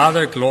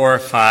Father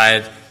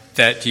glorified,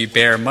 that ye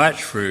bear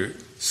much fruit,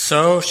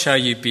 so shall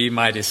you be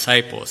my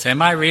disciples.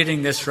 Am I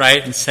reading this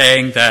right in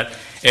saying that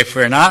if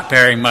we're not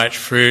bearing much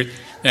fruit,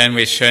 then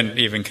we shouldn't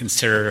even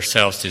consider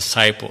ourselves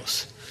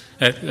disciples?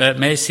 That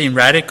may seem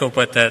radical,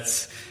 but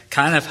that's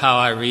kind of how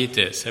I read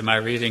this. Am I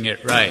reading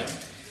it right?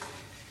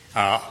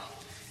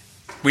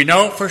 We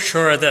know for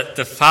sure that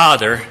the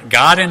Father,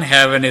 God in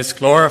heaven, is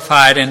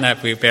glorified in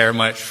that we bear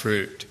much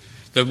fruit.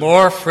 The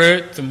more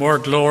fruit, the more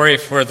glory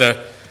for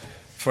the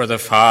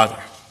Father.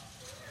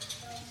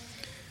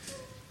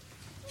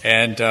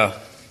 And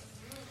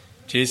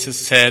Jesus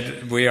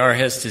said we are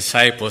his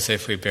disciples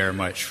if we bear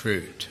much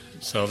fruit.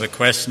 So the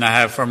question I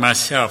have for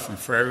myself and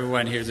for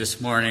everyone here this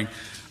morning,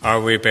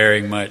 are we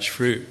bearing much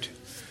fruit?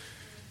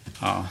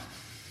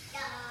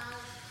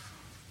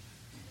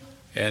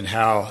 And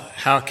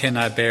how can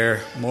I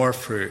bear more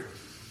fruit?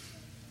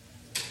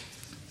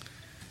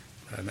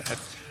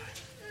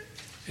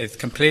 It's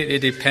completely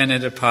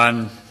dependent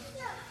upon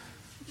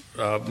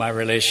my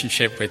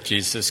relationship with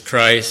Jesus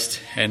Christ,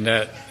 and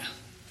that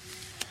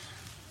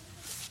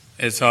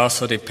it's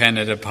also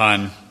dependent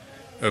upon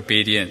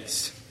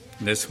obedience.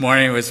 This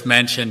morning it was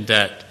mentioned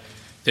that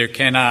there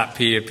cannot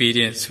be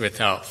obedience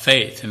without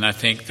faith, and I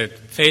think that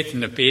faith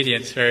and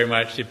obedience very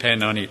much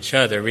depend on each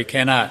other. We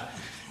cannot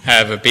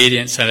have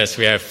obedience unless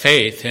we have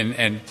faith,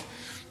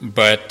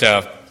 but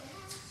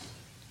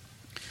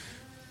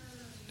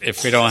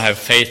if we don't have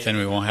faith, then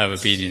we won't have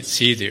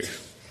obedience either.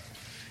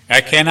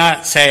 I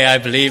cannot say I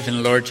believe in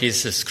the Lord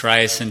Jesus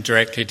Christ and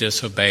directly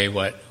disobey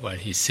what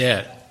he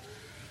said.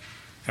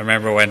 I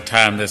remember one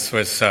time this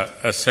was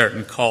a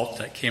certain cult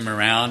that came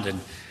around,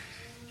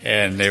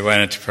 and they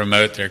wanted to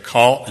promote their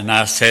cult, and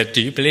I said,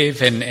 do you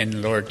believe in the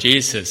Lord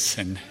Jesus?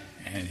 And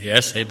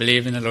yes, they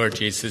believe in the Lord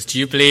Jesus. Do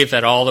you believe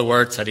that all the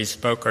words that he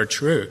spoke are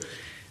true? I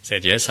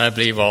said, yes, I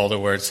believe all the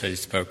words that he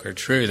spoke are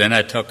true. Then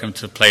I took him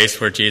to a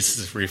place where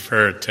Jesus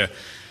referred to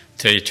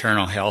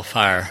eternal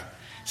hellfire.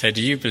 I said,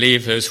 do you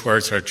believe those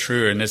words are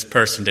true? And this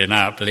person did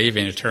not believe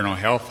in eternal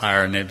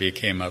hellfire, and they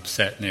became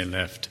upset, and they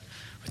left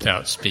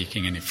without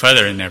speaking any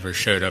further and never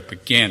showed up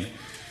again.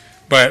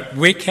 But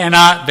we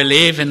cannot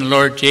believe in the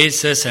Lord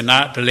Jesus and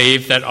not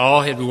believe that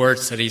all his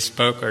words that he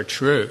spoke are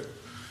true.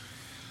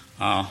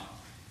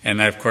 And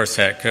of course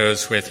that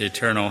goes with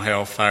eternal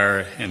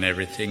hellfire and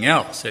everything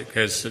else. It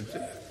goes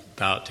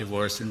about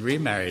divorce and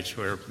remarriage,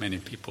 where many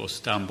people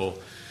stumble.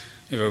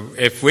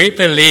 If we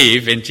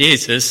believe in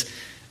Jesus,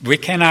 we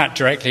cannot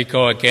directly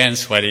go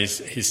against what he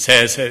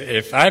says.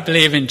 If I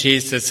believe in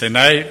Jesus and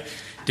I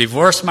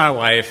divorce my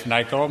wife and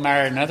I go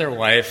marry another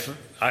wife,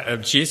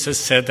 Jesus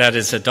said that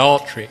is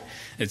adultery.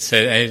 It's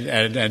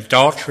an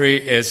adultery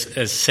is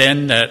a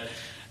sin that,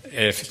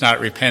 if it's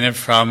not repented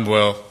from,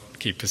 will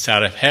keep us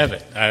out of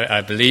heaven.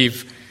 I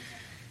believe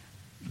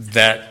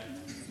that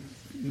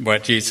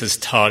what Jesus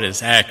taught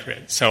is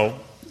accurate. So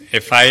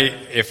if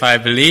I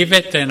believe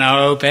it, then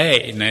I'll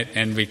obey,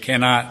 and we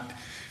cannot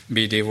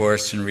be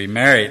divorced and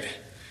remarried.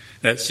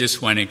 That's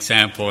just one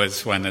example.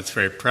 It's one that's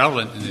very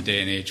prevalent in the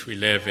day and age we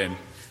live in.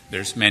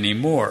 There's many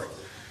more.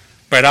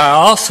 But I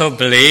also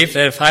believe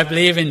that if I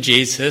believe in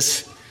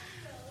Jesus,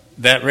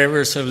 that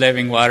rivers of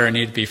living water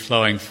need to be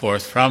flowing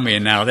forth from me.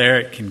 And now there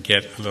it can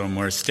get a little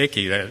more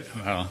sticky.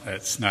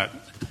 That's not,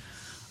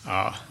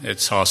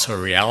 it's also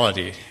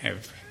reality.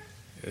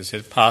 Is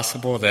it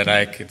possible that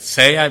I could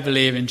say I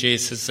believe in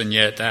Jesus and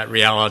yet that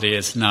reality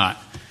is not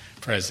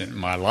present in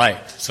my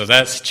life? So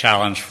that's a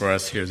challenge for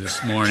us here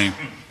this morning.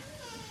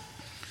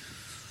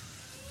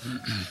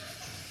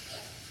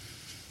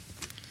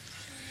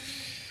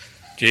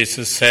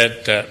 Jesus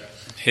said that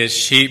his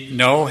sheep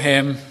know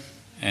him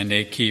and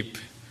they keep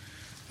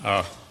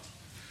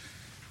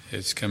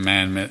his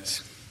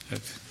commandments.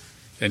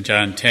 In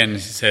John 10 he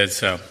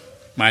says,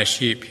 my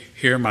sheep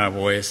hear my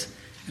voice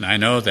and I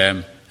know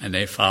them and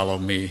they follow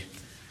me.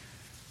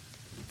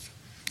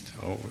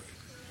 So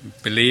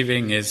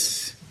believing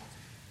is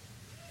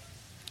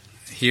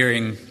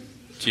hearing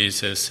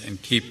Jesus and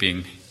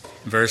keeping.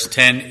 Verse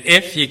 10,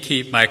 if ye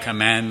keep my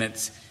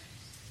commandments,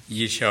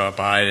 ye shall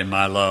abide in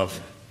my love.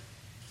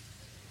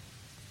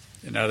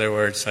 In other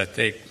words, I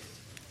think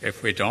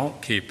if we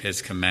don't keep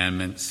his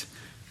commandments,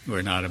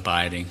 we're not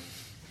abiding.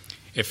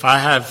 If I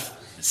have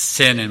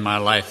sin in my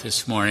life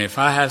this morning, if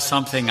I have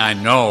something I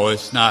know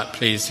is not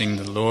pleasing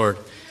the Lord,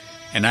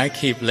 and I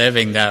keep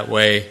living that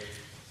way,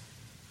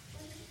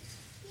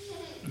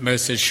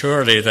 most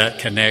assuredly that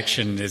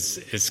connection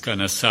is going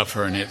to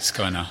suffer, and it's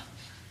going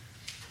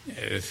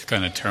is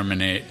going to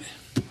terminate.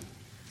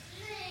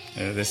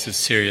 This is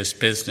serious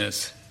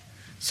business.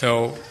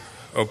 So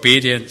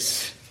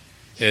obedience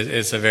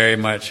is a very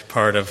much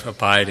part of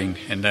abiding,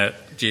 and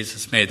that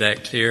Jesus made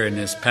that clear in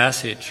this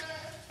passage.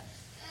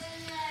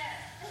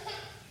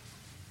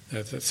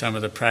 That some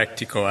of the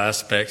practical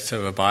aspects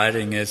of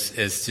abiding is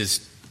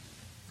just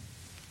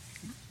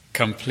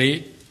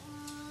complete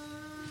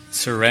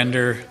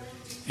surrender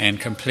and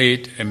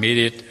complete,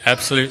 immediate,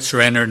 absolute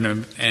surrender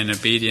and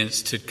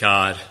obedience to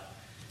God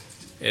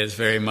is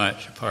very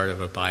much a part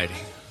of abiding.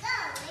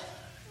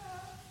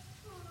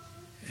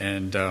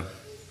 And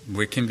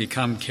we can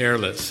become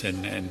careless,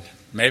 and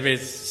maybe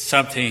it's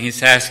something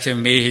he's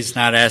asking me, he's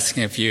not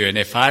asking of you. And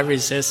if I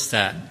resist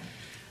that,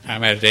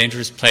 I'm at a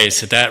dangerous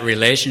place. That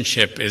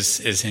relationship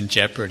is in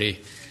jeopardy.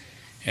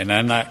 And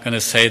I'm not going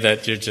to say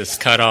that you're just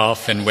cut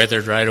off and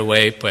withered right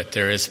away, but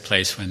there is a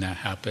place when that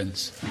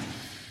happens.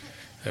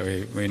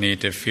 So we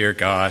need to fear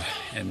God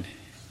and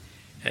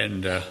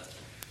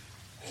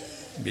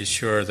be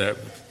sure that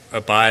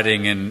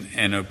abiding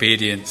in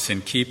obedience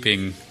and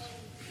keeping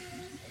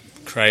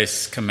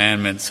Christ's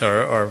commandments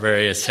are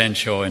very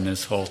essential in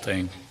this whole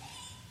thing.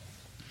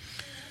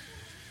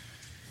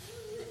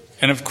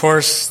 And of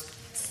course,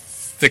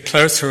 the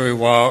closer we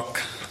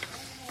walk,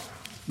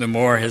 the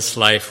more his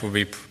life will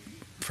be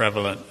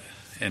prevalent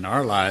in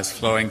our lives,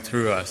 flowing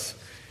through us.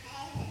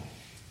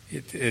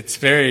 It's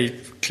very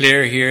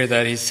clear here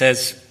that he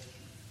says,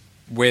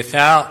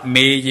 without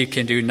me you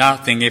can do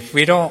nothing. If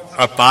we don't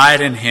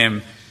abide in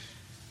him,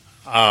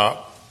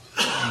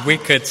 we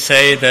could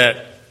say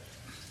that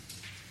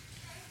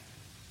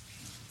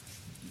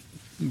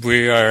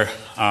we are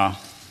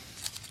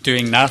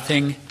doing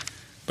nothing,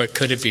 but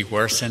could it be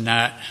worse than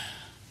that?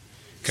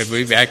 Could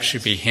we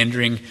actually be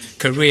hindering?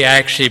 Could we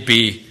actually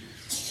be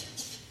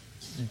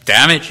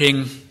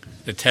damaging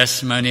the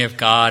testimony of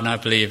God? And I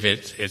believe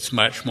it's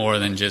much more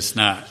than just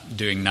not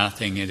doing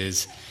nothing. It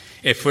is,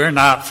 if we're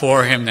not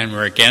for him, then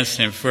we're against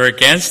him. If we're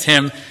against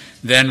him,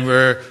 then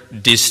we're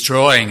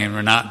destroying and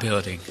we're not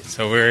building.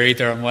 So we're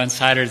either on one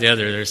side or the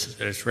other.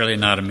 There's really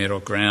not a middle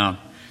ground.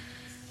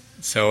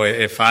 So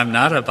if I'm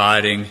not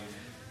abiding,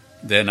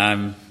 then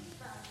I'm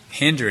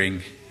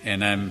hindering,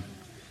 and I'm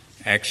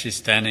actually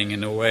standing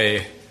in the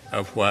way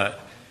of what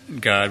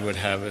God would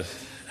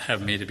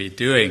have me to be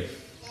doing.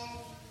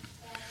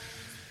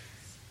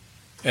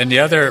 And the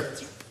other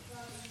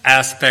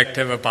aspect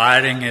of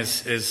abiding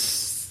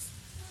is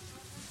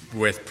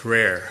with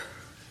prayer.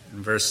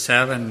 In verse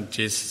 7,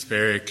 Jesus is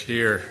very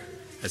clear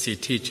as he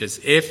teaches,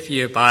 if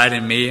you abide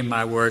in me and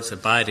my words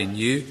abide in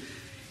you,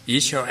 ye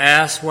shall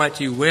ask what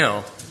you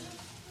will,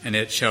 and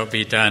it shall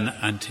be done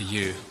unto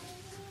you.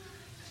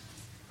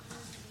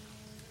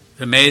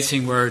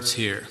 Amazing words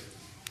here.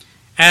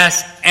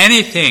 Ask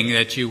anything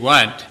that you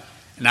want,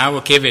 and I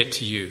will give it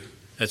to you.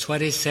 That's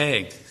what he's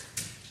saying.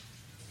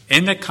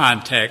 In the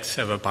context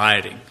of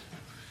abiding.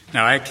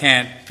 Now, I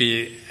can't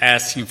be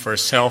asking for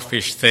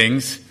selfish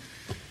things.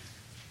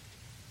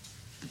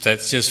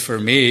 That's just for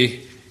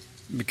me,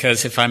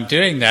 because if I'm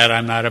doing that,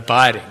 I'm not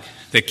abiding.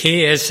 The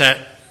key is that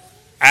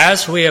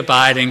as we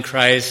abide in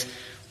Christ,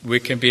 we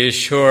can be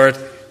assured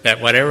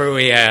that whatever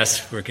we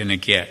ask, we're going to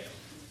get.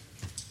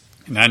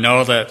 And I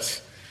know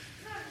that's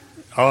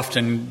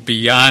often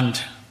beyond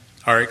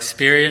our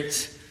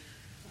experience,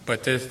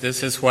 but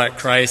this is what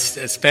Christ,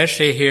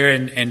 especially here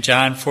in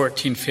John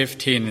 14,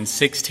 15, and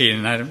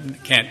 16, and I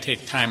can't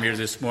take time here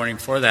this morning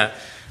for that,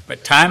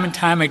 but time and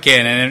time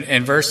again, and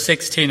in verse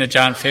 16 of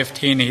John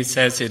 15, he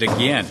says it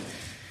again.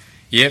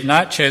 Ye have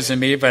not chosen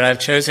me, but I've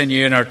chosen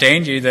you and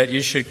ordained you that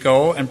you should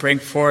go and bring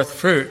forth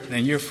fruit,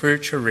 and your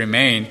fruit shall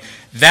remain.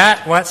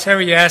 That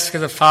whatsoever you ask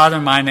of the Father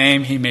in my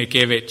name, he may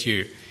give it to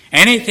you.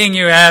 Anything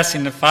you ask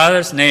in the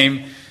Father's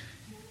name,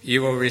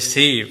 you will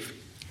receive.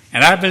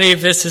 And I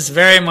believe this is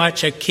very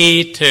much a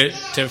key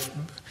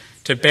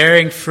to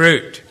bearing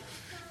fruit.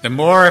 The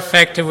more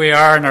effective we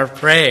are in our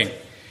praying.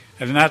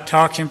 I'm not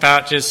talking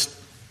about just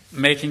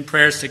making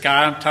prayers to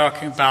God. I'm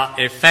talking about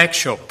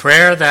effectual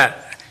prayer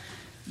that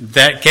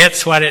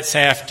gets what it's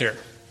after.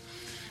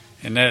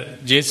 And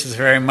that Jesus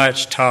very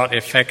much taught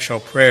effectual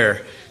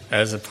prayer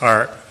as a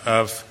part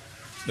of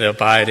the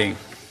abiding.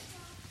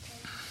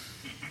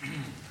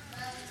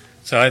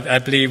 So I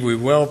believe we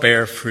will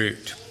bear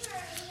fruit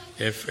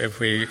if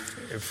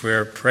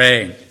we're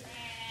praying.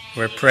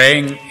 We're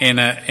praying in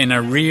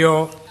a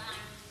real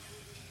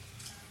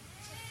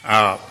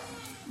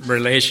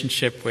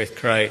relationship with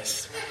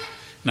Christ.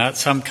 Not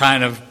some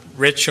kind of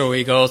ritual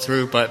we go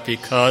through, but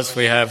because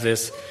we have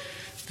this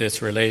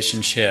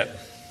relationship.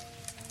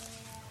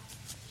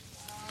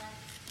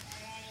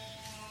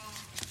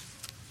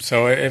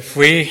 So if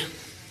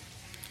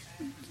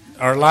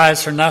our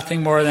lives are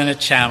nothing more than a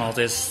channel,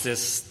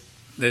 this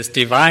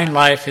divine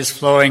life is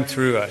flowing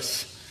through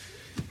us,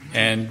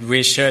 and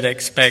we should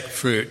expect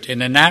fruit. In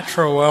the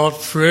natural world,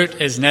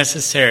 fruit is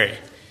necessary.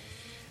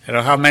 I don't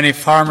know how many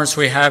farmers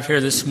we have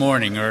here this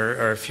morning,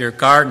 or if you're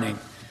gardening.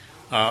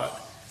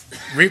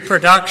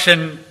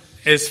 Reproduction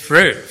is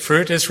fruit.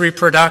 Fruit is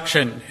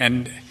reproduction,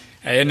 and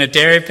In the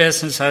dairy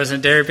business, I was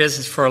in the dairy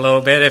business for a little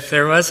bit. If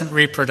there wasn't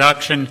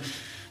reproduction,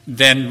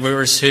 then we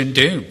were soon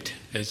doomed.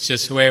 It's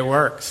just the way it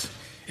works.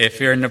 If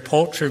you're in the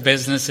poultry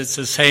business, it's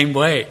the same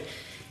way.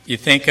 You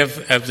think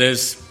of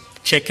those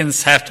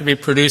chickens have to be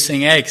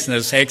producing eggs, and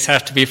those eggs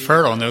have to be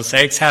fertile, and those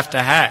eggs have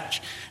to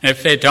hatch. And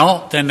if they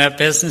don't, then that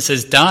business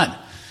is done.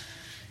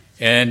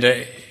 And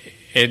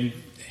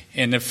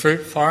in the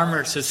fruit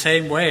farmer, it's the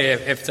same way.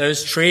 If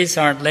those trees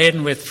aren't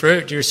laden with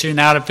fruit, you're soon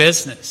out of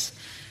business.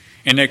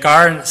 In the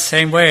garden, the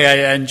same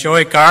way. I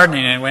enjoy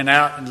gardening. I went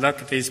out and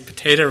looked at these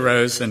potato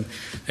rows, and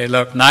they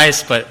look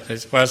nice, but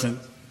it wasn't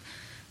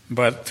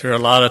but through a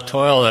lot of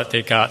toil that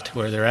they got to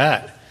where they're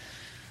at.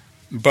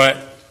 But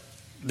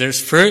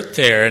there's fruit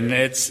there, and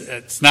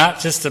it's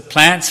not just the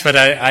plants, but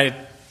I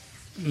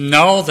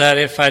know that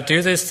if I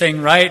do this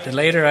thing right,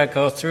 later I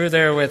go through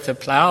there with the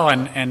plow,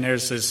 and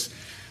there's this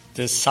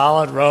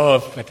solid row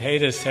of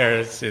potatoes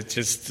there. It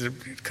just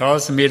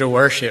causes me to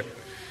worship.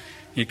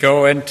 You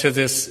go into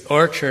this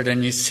orchard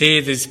and you see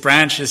these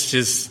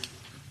branches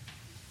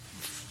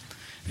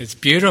it's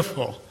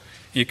beautiful.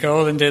 You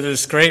go into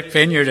this great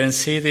vineyard and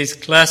see these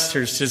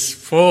clusters just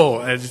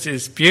full.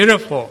 It's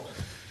beautiful.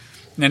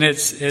 And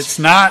it's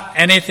not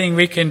anything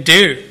we can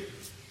do.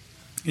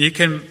 You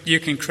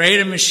can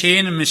create a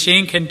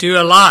machine can do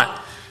a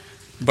lot,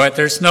 but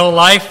there's no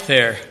life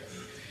there.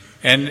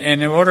 And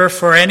in order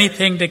for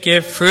anything to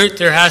give fruit,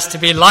 there has to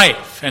be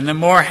life. And the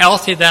more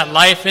healthy that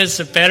life is,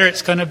 the better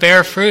it's going to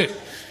bear fruit.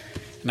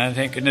 And I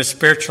think in the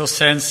spiritual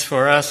sense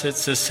for us,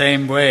 it's the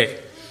same way.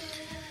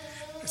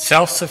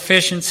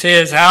 Self-sufficiency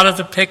is out of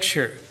the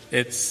picture.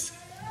 It's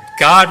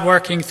God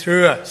working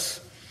through us.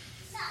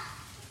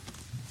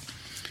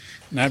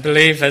 And I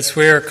believe as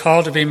we are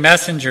called to be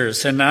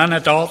messengers, an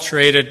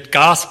unadulterated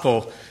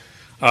gospel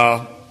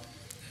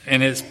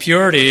in its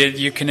purity,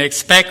 you can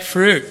expect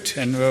fruit.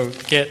 And we'll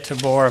get to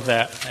more of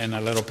that in a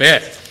little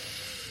bit.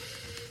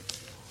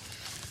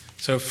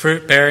 So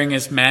fruit bearing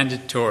is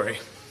mandatory.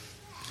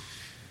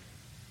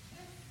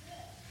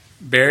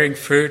 Bearing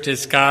fruit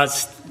is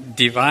God's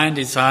divine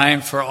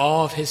design for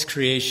all of His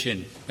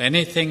creation.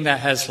 Anything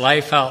that has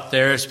life out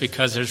there is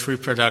because there's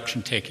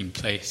reproduction taking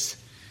place.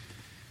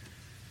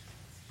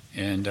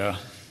 And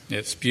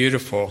it's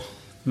beautiful.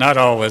 Not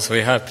always.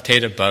 We have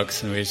potato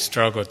bugs, and we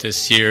struggled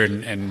this year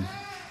and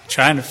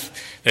trying to...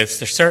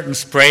 There's a certain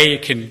spray you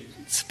can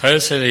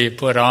supposedly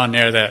put on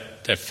there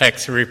that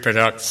affects the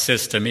reproductive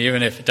system,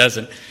 even if it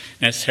doesn't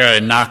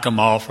necessarily knock them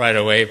off right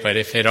away. But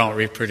if they don't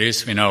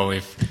reproduce, we know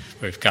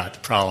we've got the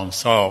problem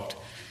solved.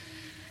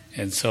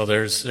 And so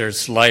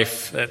there's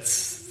life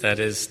that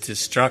is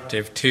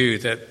destructive too,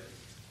 that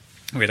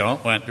we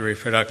don't want the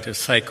reproductive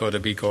cycle to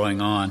be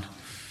going on.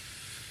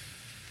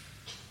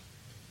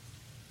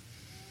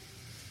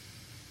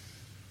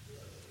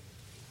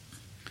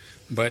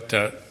 But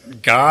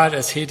God,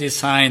 as He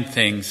designed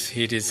things,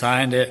 He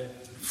designed it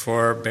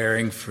for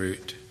bearing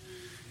fruit.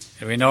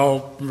 And we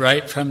know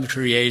right from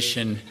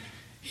creation,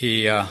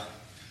 He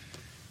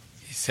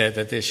said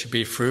that they should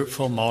be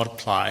fruitful,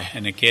 multiply.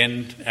 And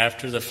again,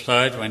 after the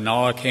flood, when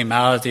Noah came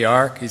out of the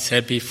ark, He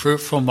said, be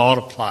fruitful,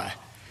 multiply.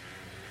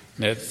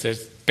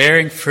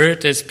 Bearing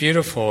fruit is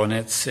beautiful, and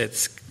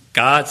it's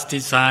God's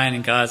design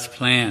and God's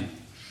plan.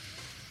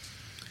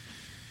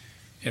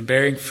 And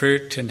bearing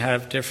fruit can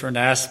have different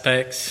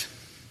aspects.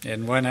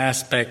 And one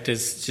aspect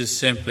is just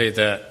simply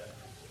that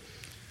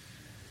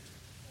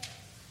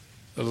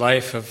the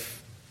life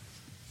of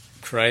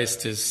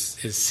Christ is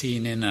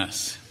seen in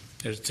us.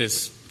 There's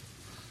this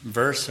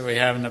verse that we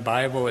have in the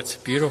Bible. It's a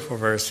beautiful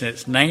verse. And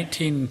it's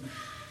 19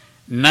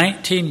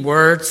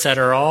 words that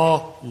are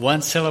all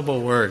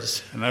one-syllable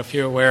words. I don't know if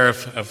you're aware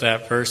of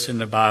that verse in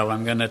the Bible.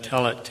 I'm going to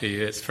tell it to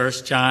you. It's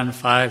 1 John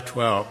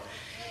 5:12.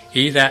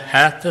 He that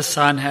hath the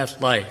Son hath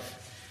life.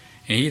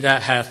 And he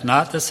that hath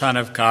not the Son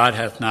of God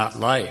hath not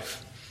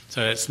life.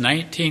 So it's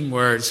 19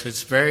 words.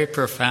 It's very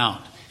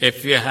profound.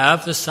 If you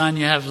have the Son,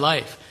 you have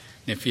life.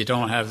 And if you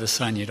don't have the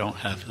Son, you don't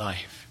have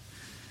life.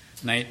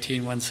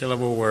 19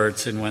 one-syllable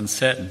words in one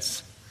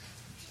sentence.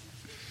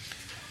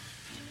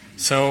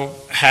 So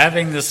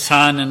having the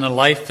Son and the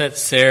life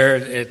that's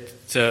there,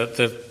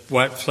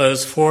 what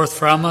flows forth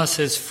from us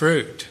is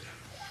fruit.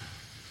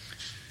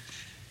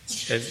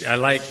 I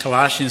like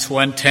Colossians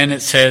 1:10.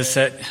 It says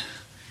that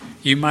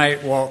you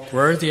might walk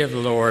worthy of the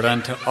Lord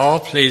unto all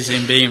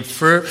pleasing, being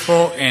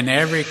fruitful in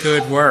every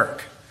good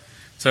work.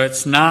 So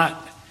it's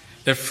not,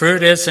 the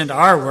fruit isn't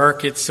our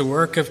work, it's the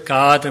work of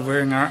God that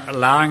we're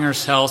allowing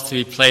ourselves to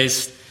be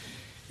placed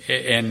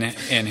in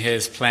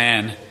His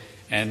plan.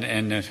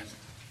 And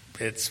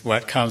it's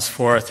what comes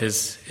forth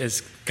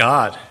is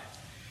God,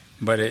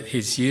 but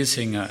He's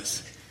using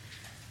us.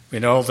 We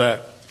know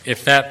that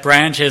if that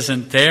branch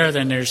isn't there,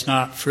 then there's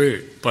not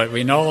fruit. But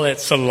we know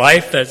it's the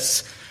life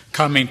that's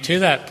coming to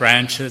that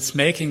branch that's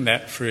making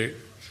that fruit.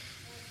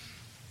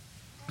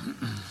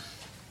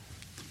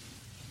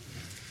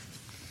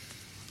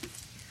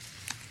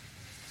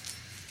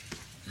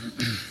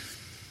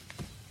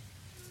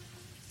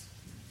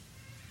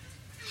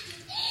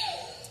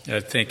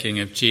 Thinking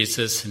of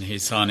Jesus, and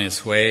He's on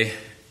His way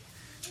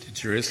to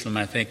Jerusalem,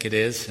 I think it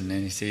is, and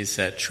then he sees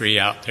that tree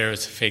out there.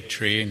 It's a fig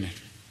tree, and the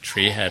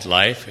tree had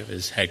life.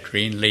 Had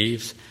green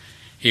leaves.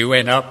 He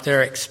went up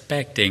there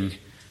expecting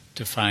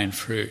to find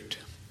fruit,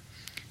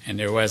 and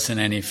there wasn't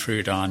any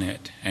fruit on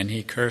it, and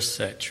he cursed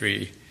that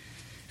tree.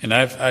 And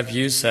I've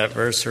used that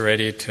verse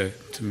already to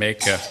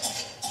make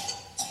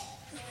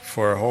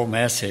for a whole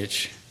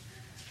message,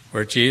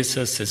 where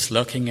Jesus is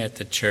looking at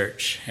the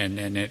church, and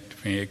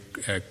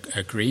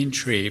a green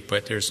tree,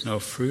 but there's no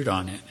fruit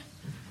on it.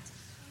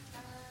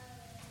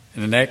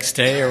 And the next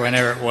day, or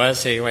whenever it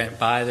was, he went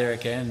by there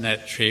again.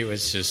 That tree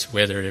was just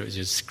withered; it was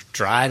just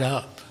dried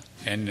up.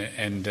 And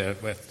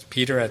with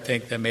Peter, I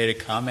think they made a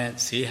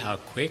comment. See how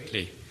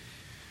quickly.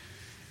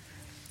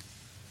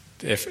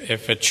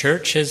 If a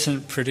church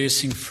isn't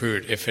producing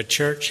fruit, if a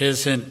church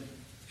isn't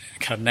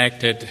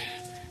connected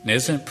and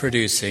isn't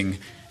producing,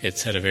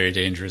 it's at a very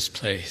dangerous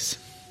place.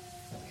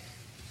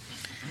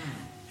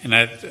 And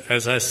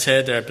as I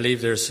said, I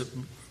believe there's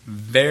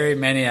very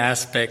many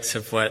aspects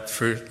of what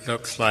fruit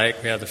looks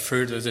like. We have the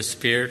fruit of the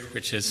Spirit,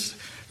 which is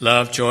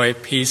love, joy,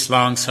 peace,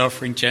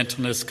 long-suffering,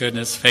 gentleness,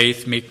 goodness,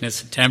 faith,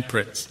 meekness, and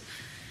temperance.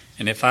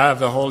 And if I have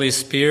the Holy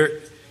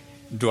Spirit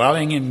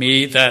dwelling in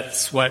me,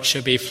 that's what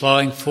should be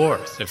flowing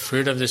forth, the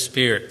fruit of the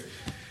Spirit.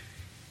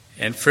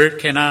 And fruit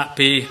cannot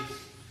be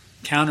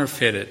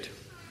counterfeited.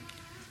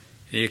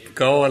 You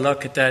go and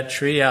look at that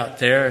tree out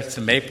there, it's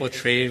a maple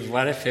tree.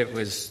 What if it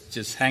was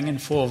just hanging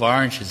full of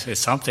oranges? If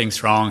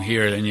something's wrong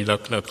here, then you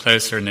look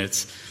closer and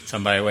it's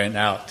somebody went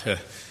out to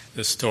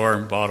the store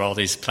and bought all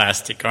these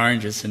plastic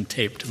oranges and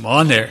taped them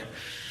on there.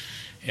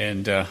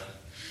 And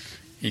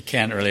you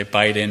can't really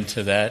bite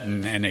into that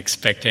and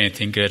expect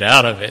anything good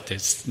out of it.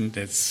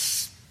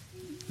 It's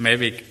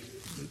maybe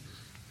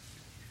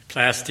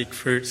plastic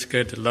fruit's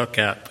good to look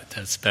at, but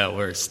that's about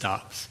where it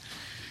stops.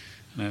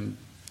 And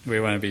we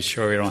want to be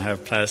sure we don't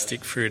have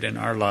plastic fruit in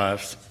our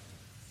lives.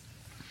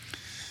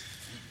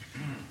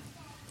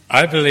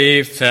 I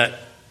believe that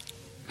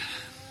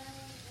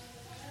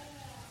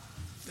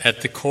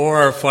at the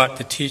core of what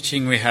the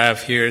teaching we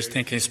have here is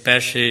thinking,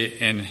 especially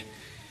in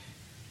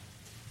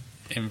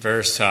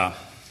verse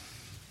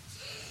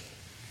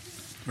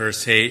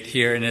 8,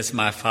 "Herein is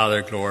my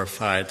Father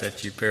glorified,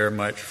 that you bear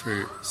much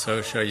fruit,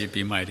 so shall you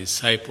be my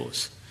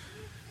disciples."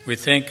 We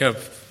think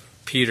of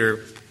Peter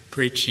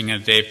preaching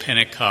on the day of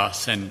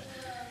Pentecost, and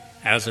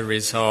as a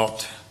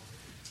result,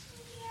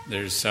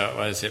 there's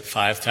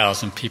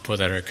 5,000 people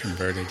that are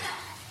converted.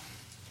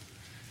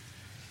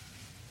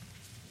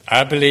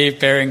 I believe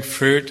bearing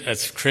fruit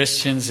as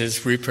Christians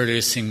is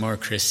reproducing more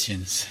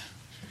Christians.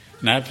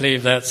 And I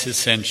believe that's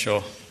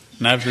essential.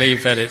 And I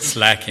believe that it's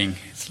lacking.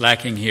 It's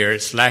lacking here.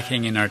 It's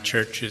lacking in our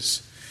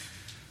churches.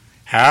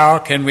 How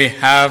can we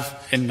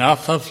have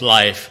enough of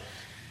life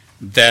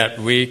that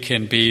we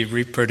can be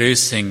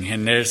reproducing?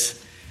 And there's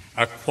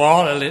a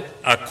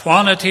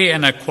quantity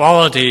and a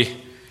quality.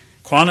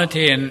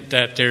 Quantity in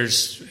that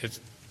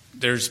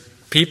there's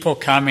people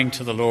coming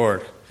to the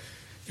Lord.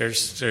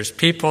 There's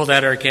people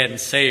that are getting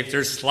saved.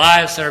 There's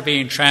lives that are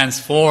being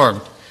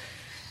transformed.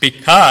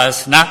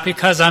 Not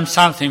because I'm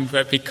something,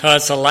 but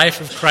because the life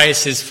of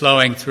Christ is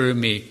flowing through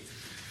me.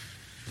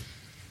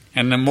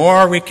 And the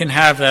more we can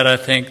have that, I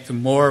think, the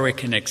more we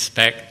can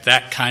expect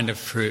that kind of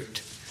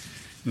fruit.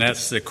 And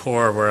that's the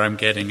core where I'm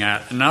getting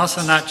at. And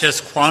also not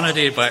just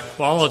quantity, but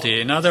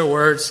quality. In other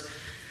words,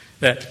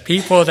 that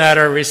people that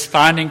are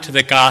responding to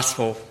the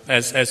gospel,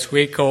 as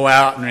we go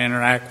out and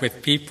interact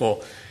with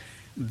people,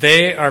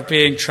 they are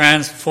being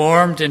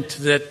transformed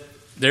into that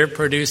they're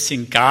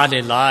producing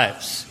godly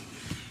lives.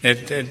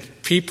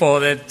 People,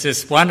 that's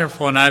just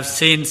wonderful, and I've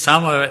seen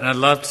some of it, and I'd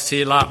love to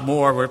see a lot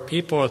more, where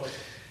people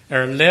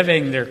are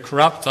living their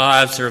corrupt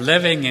lives, they're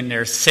living in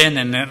their sin,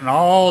 and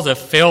all the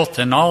filth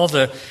and all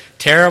the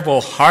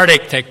terrible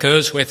heartache that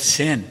goes with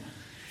sin.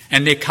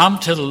 And they come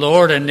to the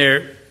Lord, and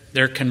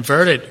they're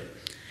converted,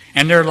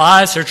 and their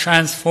lives are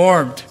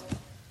transformed,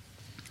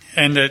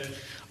 and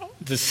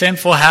the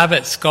sinful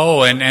habits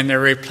go, and they're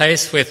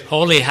replaced with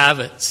holy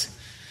habits.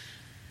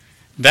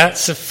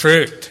 That's the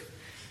fruit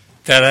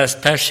that I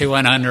especially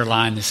want to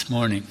underline this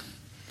morning.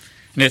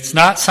 And it's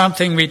not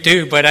something we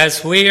do, but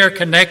as we are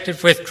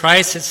connected with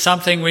Christ, it's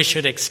something we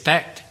should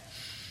expect.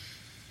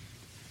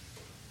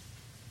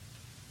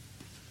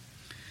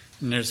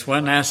 And there's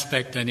one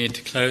aspect I need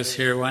to close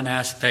here, one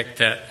aspect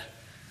that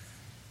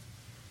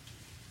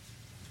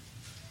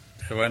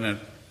I want to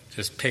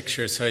just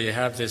picture. So you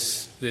have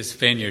this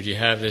vineyard, you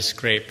have this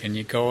grape, and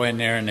you go in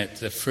there and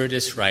the fruit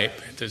is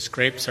ripe. Those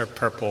grapes are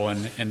purple,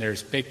 and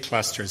there's big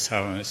clusters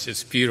of them. It's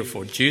just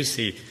beautiful,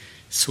 juicy,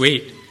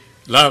 sweet,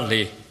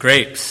 lovely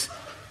grapes.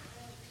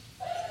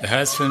 The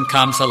husband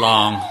comes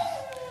along,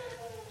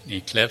 and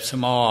he clips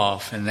them all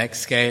off, and the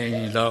next day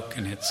you look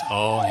and it's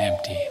all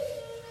empty.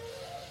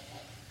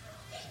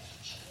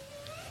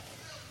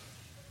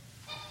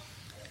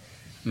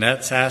 And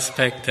that's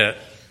aspect that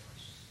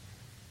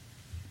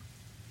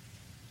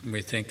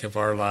we think of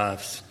our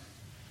lives.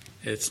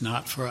 It's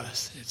not for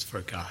us, it's for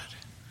God.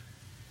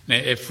 Now,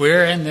 if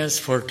we're in this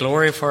for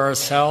glory for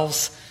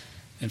ourselves,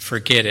 then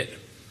forget it.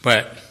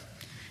 But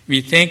We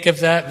think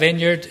of that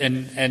vineyard,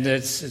 and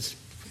it's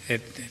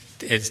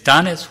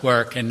done its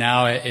work, and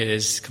now it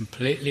is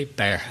completely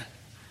barren.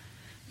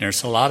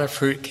 There's a lot of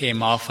fruit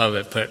came off of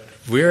it, but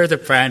we're the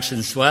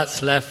branches.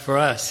 What's left for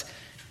us?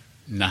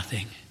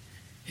 Nothing.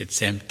 It's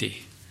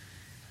empty.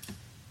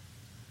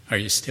 Are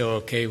you still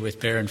okay with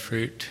barren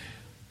fruit?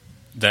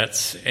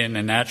 That's in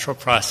a natural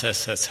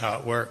process, that's how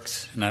it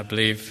works. And I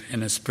believe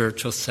in a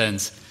spiritual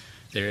sense,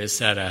 there is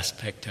that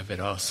aspect of it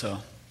also.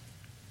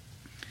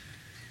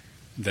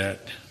 That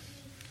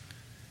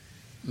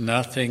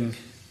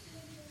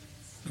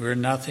we're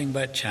nothing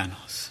but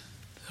channels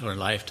for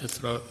life to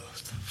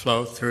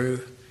flow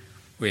through.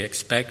 We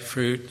expect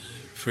fruit.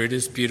 Fruit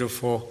is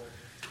beautiful.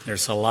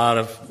 There's a lot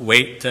of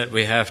weight that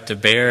we have to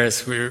bear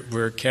as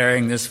we're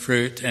carrying this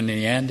fruit, and in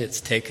the end it's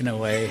taken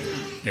away.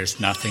 There's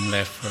nothing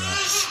left for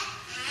us.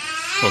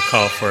 We'll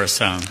call for a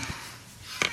song.